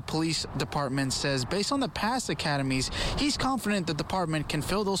Broken Arrow Police Department says based on the past academies, he's confident the department can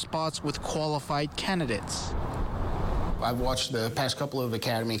fill those spots with qualified candidates. I've watched the past couple of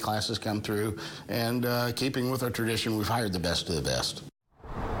academy classes come through, and keeping with our tradition, we've hired the best of the best.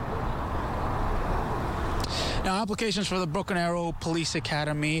 Now, applications for the Broken Arrow Police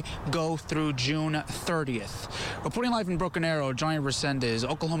Academy go through June 30th. Reporting live in Broken Arrow, Johnny Resendez,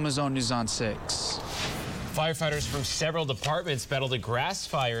 Oklahoma's own News on 6. Firefighters from several departments battled a grass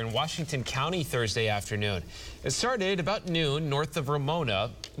fire in Washington County Thursday afternoon. It started about noon north of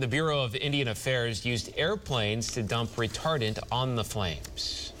Ramona. The Bureau of Indian Affairs used airplanes to dump retardant on the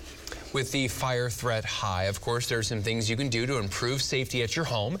flames. With the fire threat high, of course, there are some things you can do to improve safety at your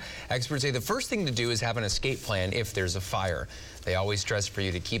home. Experts say the first thing to do is have an escape plan if there's a fire. They always stress for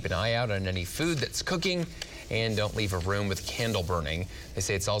you to keep an eye out on any food that's cooking and don't leave a room with candle burning. They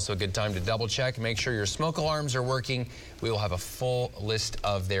say it's also a good time to double check and make sure your smoke alarms are working. We will have a full list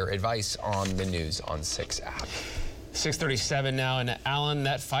of their advice on the News on 6 app. 6:37 now, and Alan,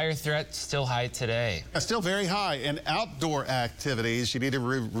 that fire threat still high today. Still very high. And outdoor activities, you need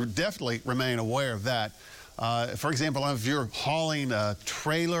to definitely remain aware of that. For example, if you're hauling a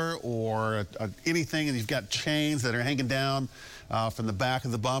trailer or anything and you've got chains that are hanging down from the back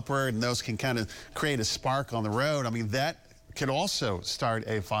of the bumper, and those can kind of create a spark on the road, I mean, that could also start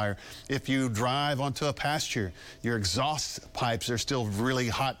a fire. If you drive onto a pasture, your exhaust pipes are still really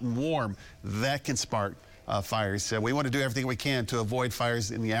hot and warm, that can spark fires. So we want to do everything we can to avoid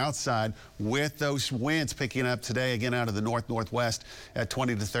fires in the outside with those winds picking up today, again, out of the north-northwest at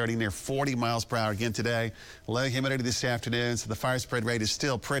 20 to 30, near 40 miles per hour again today. Low humidity this afternoon, so the fire spread rate is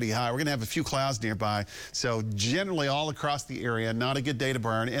still pretty high. We're going to have a few clouds nearby, so generally all across the area, not a good day to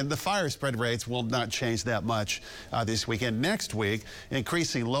burn, and the fire spread rates will not change that much this weekend. Next week,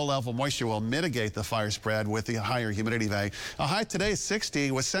 increasing low-level moisture will mitigate the fire spread with the higher humidity value. A high today is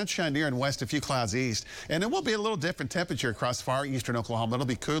 60 with sunshine near and west, a few clouds east, and it will be a little different temperature across far eastern Oklahoma. It'll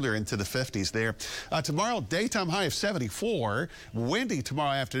be cooler into the 50s there. Tomorrow, daytime high of 74, windy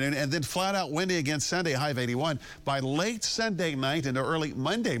tomorrow afternoon, and then flat out windy again Sunday, high of 81. By late Sunday night into early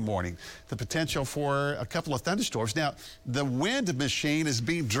Monday morning, the potential for a couple of thunderstorms. Now, the wind machine is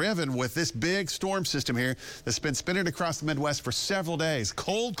being driven with this big storm system here that's been spinning across the Midwest for several days.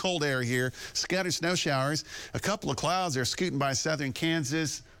 Cold, cold air here, scattered snow showers, a couple of clouds are scooting by southern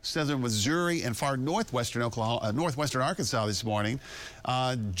Kansas, southern Missouri, and far northwestern Oklahoma, northwestern Arkansas this morning.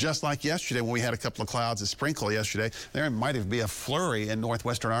 Just like yesterday when we had a couple of clouds, a sprinkle yesterday, there might even be a flurry in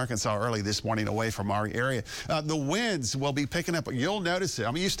northwestern Arkansas early this morning away from our area. The winds will be picking up. You'll notice it.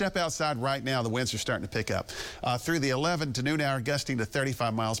 I mean, you step outside right now, the winds are starting to pick up. Through the 11 to noon hour, gusting to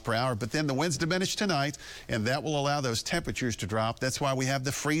 35 miles per hour. But then the winds diminish tonight, and that will allow those temperatures to drop. That's why we have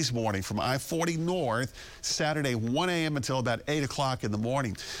the freeze warning from I-40 north, Saturday 1 a.m. until about 8 o'clock in the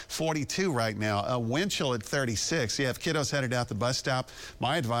morning. 42 right now, a wind chill at 36. You have kiddos headed out the bus stop.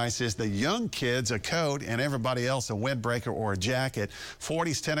 My advice is the young kids a coat and everybody else a windbreaker or a jacket.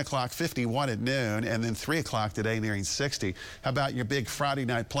 40s 10 o'clock, 51 at noon, and then 3 o'clock today nearing 60. How about your big Friday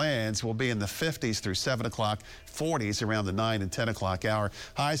night plans? Will be in the 50s through 7 o'clock, 40s around the 9 and 10 o'clock hour.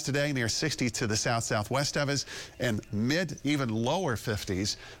 Highs today near 60 to the south-southwest of us, and mid, even lower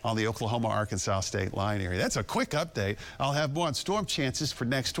 50s on the Oklahoma-Arkansas state line area. That's a quick update. I'll have more on storm chances for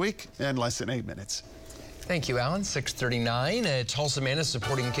next week in less than 8 minutes. Thank you, Alan. 6:39. A Tulsa man is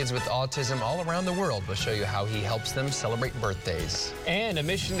supporting kids with autism all around the world. We'll show you how he helps them celebrate birthdays. And a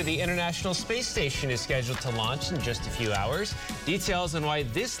mission to the International Space Station is scheduled to launch in just a few hours. Details on why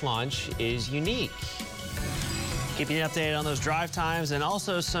this launch is unique. Keeping you updated on those drive times and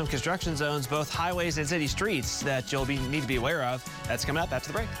also some construction zones, both highways and city streets that you'll need to be aware of. That's coming up after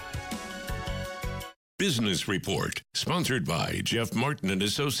the break. Business Report, sponsored by Jeff Martin and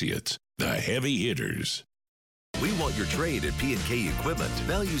Associates, the heavy hitters. We want your trade at P&K Equipment.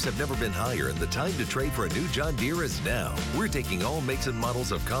 Values have never been higher, and the time to trade for a new John Deere is now. We're taking all makes and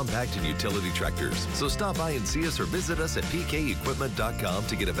models of compact and utility tractors. So stop by and see us or visit us at pkequipment.com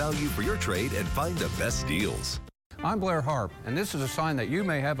to get a value for your trade and find the best deals. I'm Blair Harp, and this is a sign that you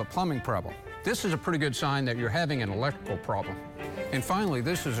may have a plumbing problem. This is a pretty good sign that you're having an electrical problem. And finally,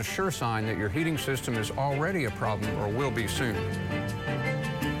 this is a sure sign that your heating system is already a problem or will be soon.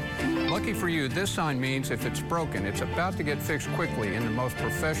 Lucky for you, this sign means if it's broken, it's about to get fixed quickly in the most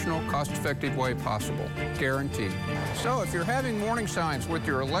professional, cost-effective way possible. Guaranteed. So if you're having warning signs with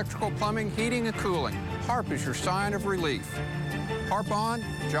your electrical, plumbing, heating, and cooling, Harp is your sign of relief. Harp on,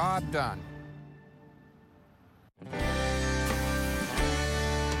 job done.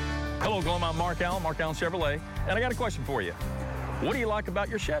 Hello, Oklahoma. I'm Mark Allen Chevrolet, and I got a question for you. What do you like about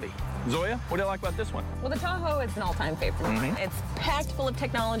your Chevy? Zoya, what do you like about this one? Well, the Tahoe is an all-time favorite of mine. It's packed full of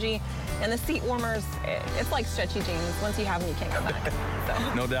technology, and the seat warmers, it's like stretchy jeans. Once you have them, you can't go back.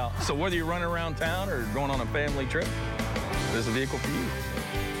 So. No doubt. So whether you're running around town or going on a family trip, there's a vehicle for you.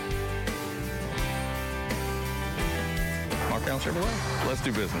 Mark Allen Chevrolet, let's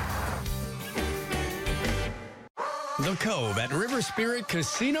do business. The Cove at River Spirit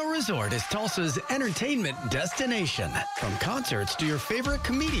Casino Resort is Tulsa's entertainment destination. From concerts to your favorite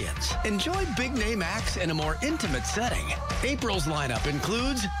comedians, enjoy big-name acts in a more intimate setting. April's lineup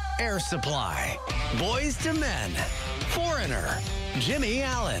includes Air Supply, Boyz II Men, Foreigner, Jimmy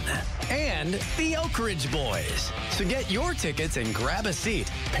Allen, and the Oak Ridge Boys. So get your tickets and grab a seat.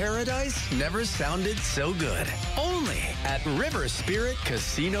 Paradise never sounded so good. Only at River Spirit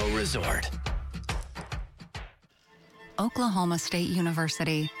Casino Resort. Oklahoma State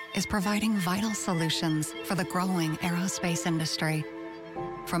University is providing vital solutions for the growing aerospace industry.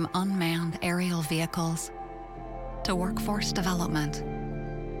 From unmanned aerial vehicles to workforce development,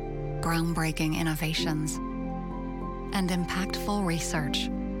 groundbreaking innovations, and impactful research,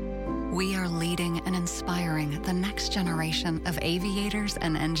 we are leading and inspiring the next generation of aviators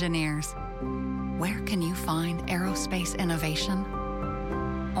and engineers. Where can you find aerospace innovation?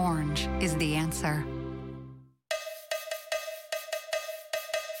 Orange is the answer.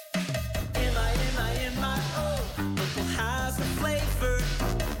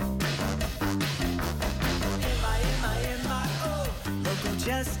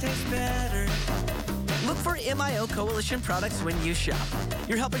 Just tastes better Look for MIO Coalition products when you shop.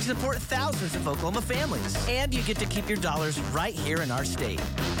 You're helping support thousands of Oklahoma families, and you get to keep your dollars right here in our state.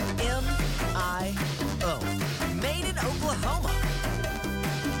 MIO. Made in Oklahoma.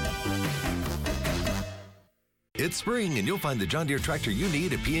 It's spring, and you'll find the John Deere tractor you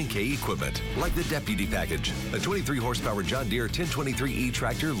need at P&K Equipment, like the Deputy Package, a 23-horsepower John Deere 1023E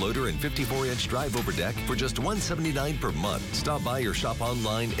tractor, loader, and 54-inch drive over deck for just $179 per month. Stop by or shop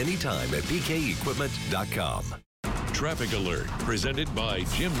online anytime at pkequipment.com. Traffic Alert, presented by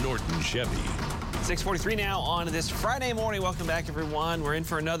Jim Norton Chevy. 6:43 now on this Friday morning. Welcome back, everyone. We're in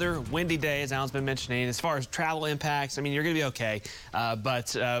for another windy day, as Alan's been mentioning. As far as travel impacts, I mean, you're going to be okay,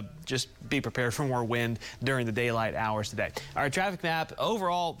 but just be prepared for more wind during the daylight hours today. All right, traffic map.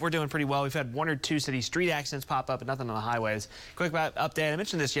 Overall, we're doing pretty well. We've had 1 or 2 city street accidents pop up, but nothing on the highways. Quick update. I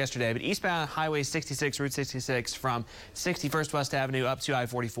mentioned this yesterday, but eastbound Highway 66, Route 66, from 61st West Avenue up to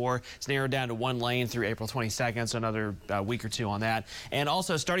I-44. It's narrowed down to 1 lane through April 22nd, so another week or 2 on that. And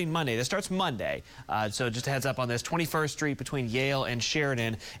also starting Monday. This starts Monday. So just a heads up on this, 21st Street between Yale and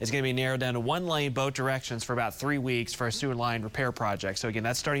Sheridan is going to be narrowed down to 1 lane both directions for about 3 weeks for a sewer line repair project. So again,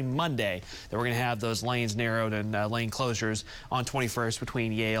 that's starting Monday that we're going to have those lanes narrowed and lane closures on 21st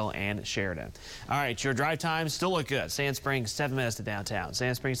between Yale and Sheridan. All right, your drive times still look good. Sand Springs, 7 minutes to downtown.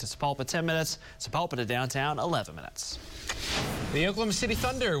 Sand Springs to Sapulpa, 10 minutes. Sapulpa to downtown, 11 minutes. The Oklahoma City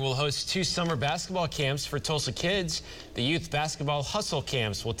Thunder will host 2 summer basketball camps for Tulsa kids. The Youth Basketball Hustle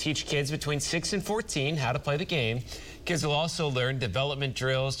Camps will teach kids between 6 and 14 how to play the game. Kids will also learn development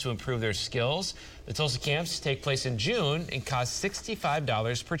drills to improve their skills. The Tulsa camps take place in June and cost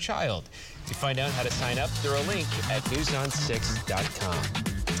 $65 per child. You find out how to sign up through a link at newson6.com.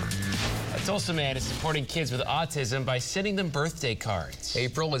 A Tulsa man is supporting kids with autism by sending them birthday cards.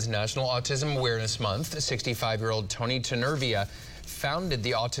 April is National Autism Awareness Month. 65-year-old Tony Tenervia founded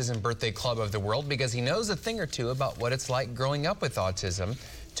the Autism Birthday Club of the World because he knows a thing or two about what it's like growing up with autism.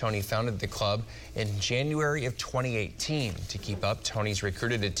 Tony founded the club in January of 2018. To keep up, Tony's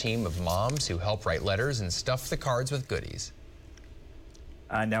recruited a team of moms who help write letters and stuff the cards with goodies.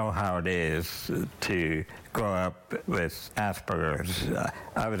 I know how it is to grow up with Asperger's.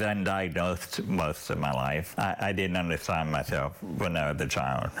 I was undiagnosed most of my life. I didn't understand myself when I was a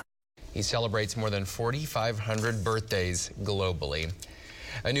child. He celebrates more than 4,500 birthdays globally.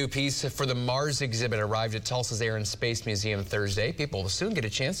 A new piece for the Mars exhibit arrived at Tulsa's Air and Space Museum Thursday. People will soon get a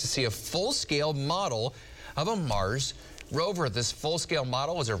chance to see a full-scale model of a Mars rover. This full-scale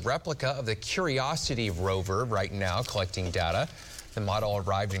model is a replica of the Curiosity rover right now collecting data. The model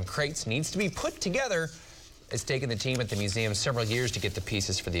arrived in crates, needs to be put together. It's taken the team at the museum several years to get the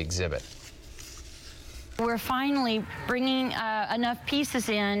pieces for the exhibit. We're finally bringing enough pieces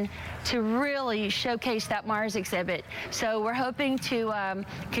in to really showcase that Mars exhibit. So we're hoping to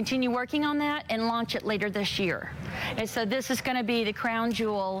continue working on that and launch it later this year. And so this is going to be the crown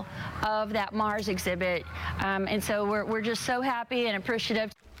jewel of that Mars exhibit. And so we're just so happy and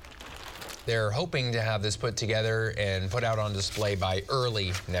appreciative. They're hoping to have this put together and put out on display by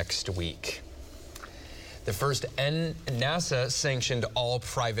early next week. The first NASA-sanctioned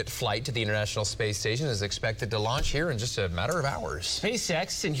all-private flight to the International Space Station is expected to launch here in just a matter of hours.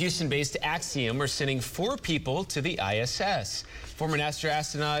 SpaceX and Houston-based Axiom are sending 4 people to the ISS. Former NASA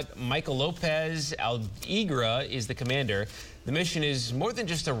astronaut Michael Lopez Aldegra is the commander. The mission is more than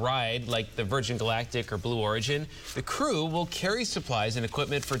just a ride like the Virgin Galactic or Blue Origin. The crew will carry supplies and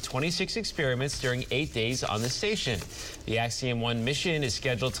equipment for 26 experiments during 8 days on the station. The Axiom 1 mission is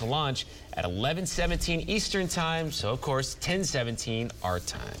scheduled to launch at 11:17 Eastern Time, so of course 10:17 our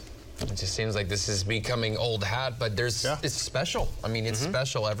time. It just seems like this is becoming old hat, but it's special. I mean, it's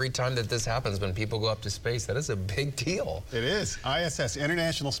special every time that this happens when people go up to space. That is a big deal. It is. ISS,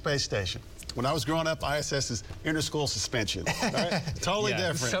 International Space Station. When I was growing up, ISS is interschool suspension. Right? Totally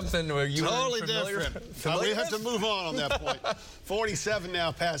different. Something where you totally were different. We have to move on that point. 47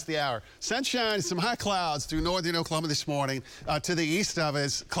 now past the hour. Sunshine, some high clouds through northern Oklahoma this morning. To the east of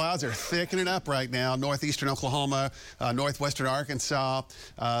us, clouds are thickening up right now. Northeastern Oklahoma, northwestern Arkansas.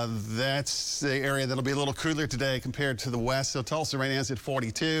 That's the area that'll be a little cooler today compared to the west. So Tulsa right now is at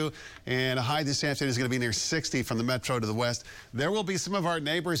 42, and a high this afternoon is going to be near 60 from the metro to the west. There will be some of our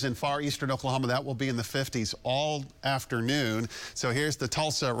neighbors in far eastern Oklahoma. That will be in the 50s all afternoon. So here's the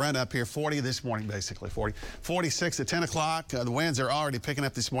Tulsa run up here, 40 this morning, basically 40. 46 at 10 o'clock. The winds are already picking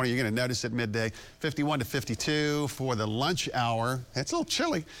up this morning. You're going to notice at midday, 51 to 52 for the lunch hour. It's a little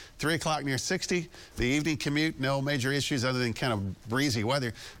chilly. 3 o'clock near 60. The evening commute, no major issues other than kind of breezy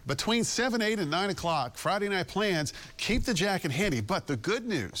weather. Between 7, 8, and 9 o'clock, Friday night plans, keep the jacket handy. But the good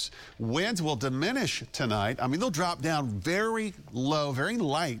news, winds will diminish tonight. I mean, they'll drop down very low, very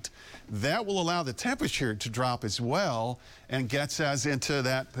light. Then that will allow the temperature to drop as well and gets us into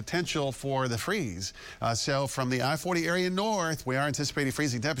that potential for the freeze. So from the I-40 area north, we are anticipating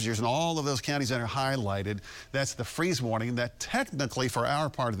freezing temperatures in all of those counties that are highlighted. That's the freeze warning that technically for our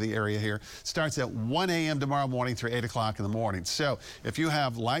part of the area here starts at 1 a.m. tomorrow morning through 8 o'clock in the morning. So if you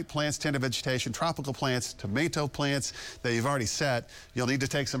have light plants, tender vegetation, tropical plants, tomato plants that you've already set, you'll need to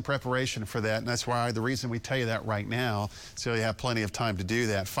take some preparation for that. And that's why the reason we tell you that right now, so you have plenty of time to do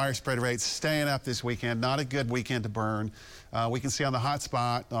that. Fire spread rates staying up this weekend. Not a good weekend to burn. We can see on the hot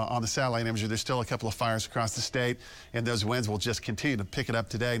spot on the satellite imagery, there's still a couple of fires across the state, and those winds will just continue to pick it up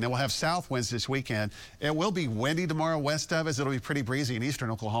today. Now, we'll have south winds this weekend. It will be windy tomorrow west of us. It'll be pretty breezy in eastern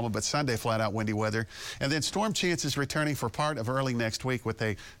Oklahoma, but Sunday flat-out windy weather. And then storm chances returning for part of early next week with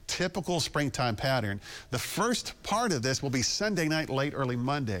a typical springtime pattern. The first part of this will be Sunday night, late early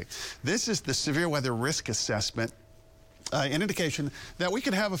Monday. This is the severe weather risk assessment. An indication that we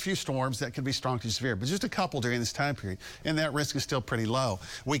could have a few storms that could be strong to severe, but just a couple during this time period, and that risk is still pretty low.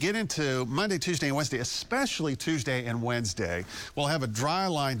 We get into Monday, Tuesday, and Wednesday, especially Tuesday and Wednesday. We'll have a dry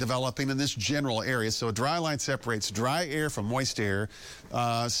line developing in this general area. So a dry line separates dry air from moist air,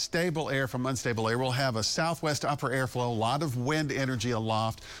 stable air from unstable air. We'll have a southwest upper airflow, a lot of wind energy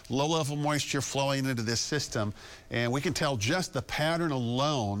aloft, low-level moisture flowing into this system, and we can tell just the pattern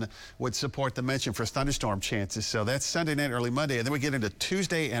alone would support the mention for thunderstorm chances. So that's Sunday night, early Monday, and then we get into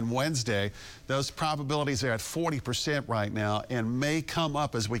Tuesday and Wednesday. Those probabilities are at 40% right now and may come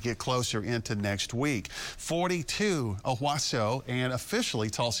up as we get closer into next week. 42 Owasso and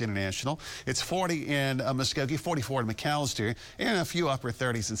officially Tulsa International. It's 40 in Muskogee, 44 in McAllister, and a few upper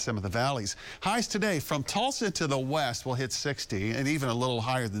 30s in some of the valleys. Highs today from Tulsa to the west will hit 60 and even a little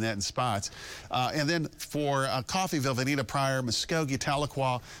higher than that in spots. And then for Coffeyville, Veneta, Pryor, Muskogee,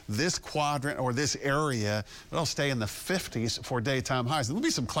 Tahlequah, this quadrant or this area, it'll stay in the 50s for daytime highs. There'll be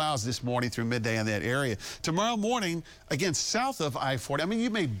some clouds this morning through midday in that area. Tomorrow morning, again, south of I-40, I mean, you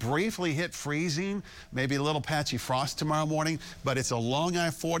may briefly hit freezing, maybe a little patchy frost tomorrow morning, but it's along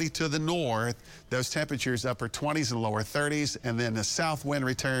I-40 to the north. Those temperatures upper 20s and lower 30s, and then the south wind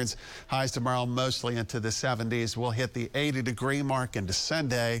returns. Highs tomorrow mostly into the 70s. We'll hit the 80-degree mark into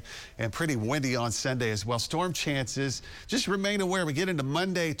Sunday, and pretty windy on Sunday as well. Storm chances, just remain aware. We get into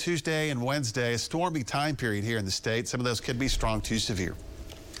Monday, Tuesday, and Wednesday, a stormy time period here in the state. Some of those could be strong to severe.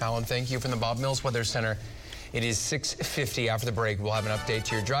 Alan, thank you from the Bob Mills Weather Center. It is 6:50 after the break. We'll have an update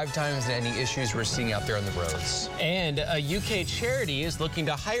to your drive times and any issues we're seeing out there on the roads. And a UK charity is looking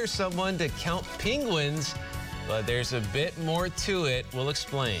to hire someone to count penguins, but there's a bit more to it. We'll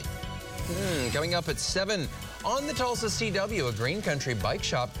explain. Coming up at 7 on the Tulsa CW, a Green Country bike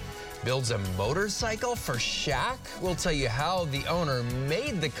shop builds a motorcycle for Shaq. We'll tell you how the owner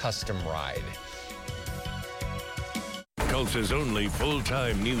made the custom ride. Tulsa's only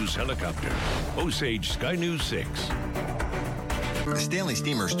full-time news helicopter, Osage Sky News 6. The Stanley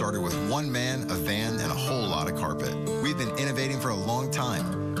Steamer started with one man, a van, and a whole lot of carpet. We've been innovating for a long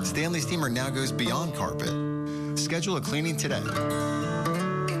time. Stanley Steamer now goes beyond carpet. Schedule a cleaning today.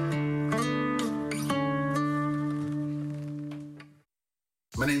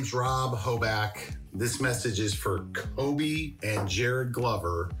 My name's Rob Hoback. This message is for Kobe and Jared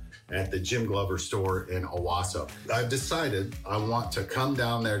Glover at the Jim Glover store in Owasso. I've decided I want to come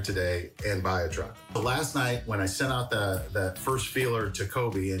down there today and buy a truck. Last night when I sent out the first feeler to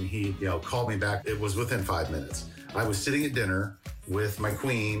Kobe and he called me back, it was within 5 minutes. I was sitting at dinner with my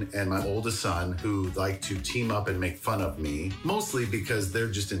queen and my oldest son who like to team up and make fun of me, mostly because they're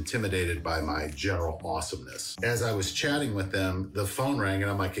just intimidated by my general awesomeness. As I was chatting with them, the phone rang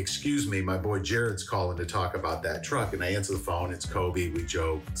and I'm like, excuse me, my boy Jared's calling to talk about that truck. And I answer the phone, it's Kobe, we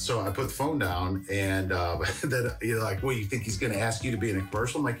joke. So I put the phone down and then you're like, well, you think he's gonna ask you to be in a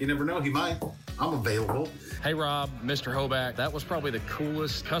commercial? I'm like, you never know, he might. I'm available. Hey Rob, Mr. Hoback, that was probably the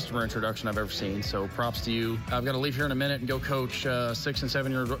coolest customer introduction I've ever seen, so props to you. I've got to leave here in a minute and go coach 6 and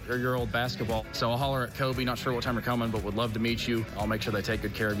 7-year-old basketball. So I'll holler at Kobe, not sure what time you're coming, but would love to meet you. I'll make sure they take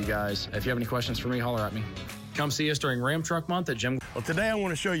good care of you guys. If you have any questions for me, holler at me. Come see us during Ram Truck Month at Jim. Well, today I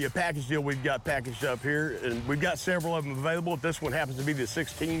want to show you a package deal we've got packaged up here, and we've got several of them available. This one happens to be the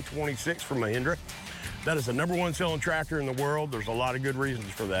 1626 from Mahindra. That is the #1 selling tractor in the world. There's a lot of good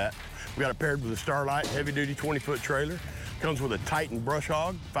reasons for that. We got it paired with a Starlight heavy-duty 20-foot trailer. Comes with a Titan brush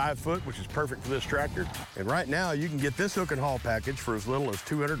hog, 5-foot, which is perfect for this tractor. And right now, you can get this hook and haul package for as little as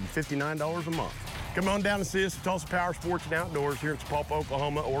 $259 a month. Come on down and see us at Tulsa Power Sports and Outdoors here in Sapulpa,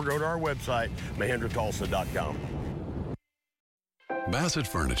 Oklahoma, or go to our website, MahindраTulsa.com. Bassett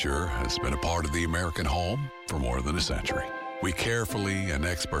Furniture has been a part of the American home for more than a century. We carefully and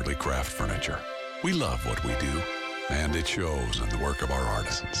expertly craft furniture. We love what we do, and it shows in the work of our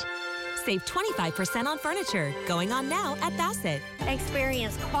artisans. Save 25% on furniture. Going on now at Bassett.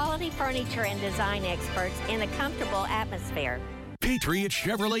 Experience quality furniture and design experts in a comfortable atmosphere. Patriot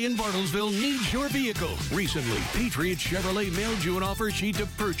Chevrolet in Bartlesville needs your vehicle. Recently, Patriot Chevrolet mailed you an offer sheet to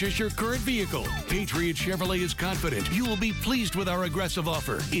purchase your current vehicle. Patriot Chevrolet is confident you will be pleased with our aggressive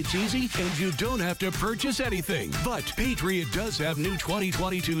offer. It's easy and you don't have to purchase anything. But Patriot does have new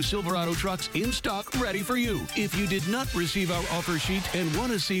 2022 Silverado trucks in stock ready for you. If you did not receive our offer sheet and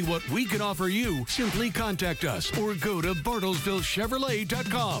want to see what we can offer you, simply contact us or go to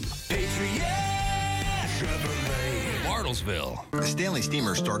BartlesvilleChevrolet.com. Patriot Chevrolet. Bartlesville. The Stanley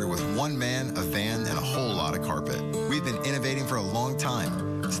Steamer started with one man, a van, and a whole lot of carpet. We've been innovating for a long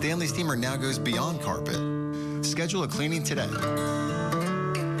time. Stanley Steamer now goes beyond carpet. Schedule a cleaning today.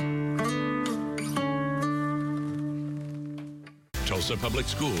 Tulsa Public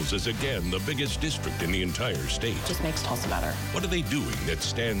Schools is again the biggest district in the entire state. Just makes Tulsa better. What are they doing that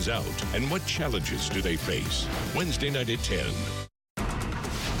stands out, and what challenges do they face? Wednesday night at 10.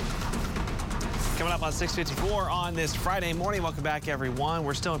 Coming up on 6:54 on this Friday morning. Welcome back, everyone.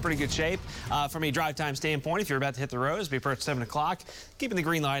 We're still in pretty good shape from a drive time standpoint. If you're about to hit the road, as we approach 7 o'clock, keeping the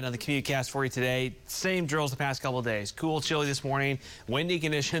green light on the CommuteCast for you today. Same drills the past couple of days. Cool, chilly this morning. Windy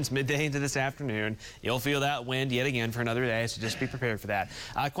conditions midday into this afternoon. You'll feel that wind yet again for another day, so just be prepared for that.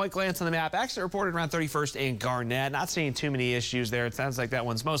 Quick glance on the map. Accident reported around 31st and Garnett. Not seeing too many issues there. It sounds like that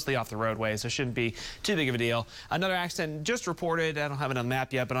one's mostly off the roadway, so shouldn't be too big of a deal. Another accident just reported. I don't have it on the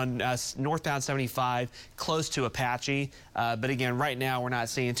map yet, but on northbound 75. Close to Apache, but again, right now we're not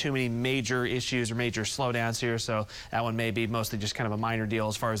seeing too many major issues or major slowdowns here, so that one may be mostly just kind of a minor deal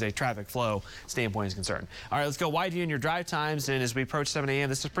as far as a traffic flow standpoint is concerned. All right, let's go wide view in your drive times, and as we approach 7 a.m.,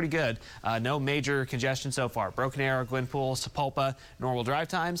 this is pretty good. No major congestion so far. Broken Arrow, Glenpool, Sapulpa, normal drive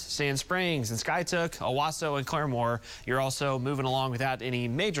times. Sand Springs and Skytook, Owasso, and Claremore, you're also moving along without any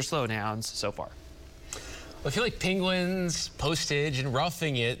major slowdowns so far. Well, if you like penguins, postage, and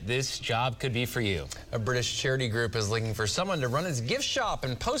roughing it, this job could be for you. A British charity group is looking for someone to run its gift shop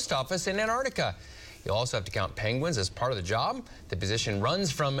and post office in Antarctica. You'll also have to count penguins as part of the job. The position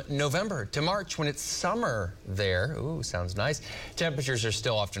runs from November to March when it's summer there. Ooh, sounds nice. Temperatures are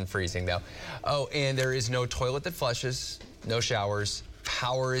still often freezing, though. Oh, and there is no toilet that flushes, no showers.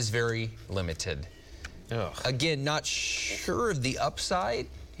 Power is very limited. Ugh. Again, not sure of the upside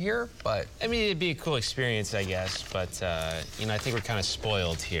here, but I mean, it'd be a cool experience, I guess, but you know, I think we're kind of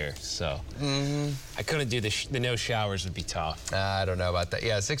spoiled here, so I couldn't do the no showers. Would be tough. I don't know about that.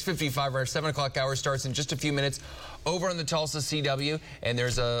 Yeah, 6:55, our 7 o'clock hour starts in just a few minutes over on the Tulsa CW, and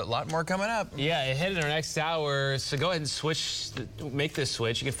there's a lot more coming up. Yeah, ahead in our next hour, so go ahead and make this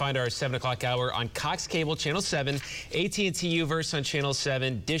switch. You can find our 7 o'clock hour on Cox Cable, Channel 7, AT&T UVerse on Channel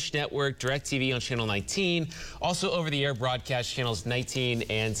 7, Dish Network, DirecTV on Channel 19, also over-the-air broadcast channels 19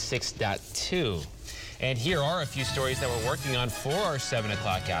 and 6.2. And here are a few stories that we're working on for our 7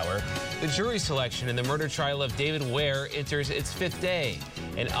 o'clock hour. The jury selection in the murder trial of David Ware enters its 5th day.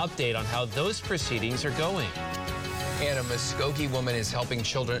 An update on how those proceedings are going. And a Muskogee woman is helping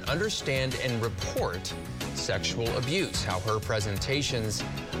children understand and report sexual abuse, how her presentations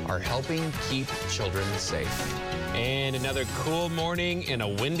are helping keep children safe. And another cool morning and a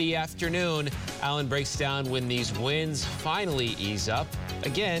windy afternoon. Alan breaks down when these winds finally ease up.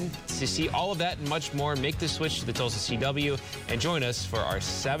 Again, to see all of that and much more, make the switch to the Tulsa CW and join us for our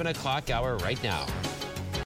 7 o'clock hour right now.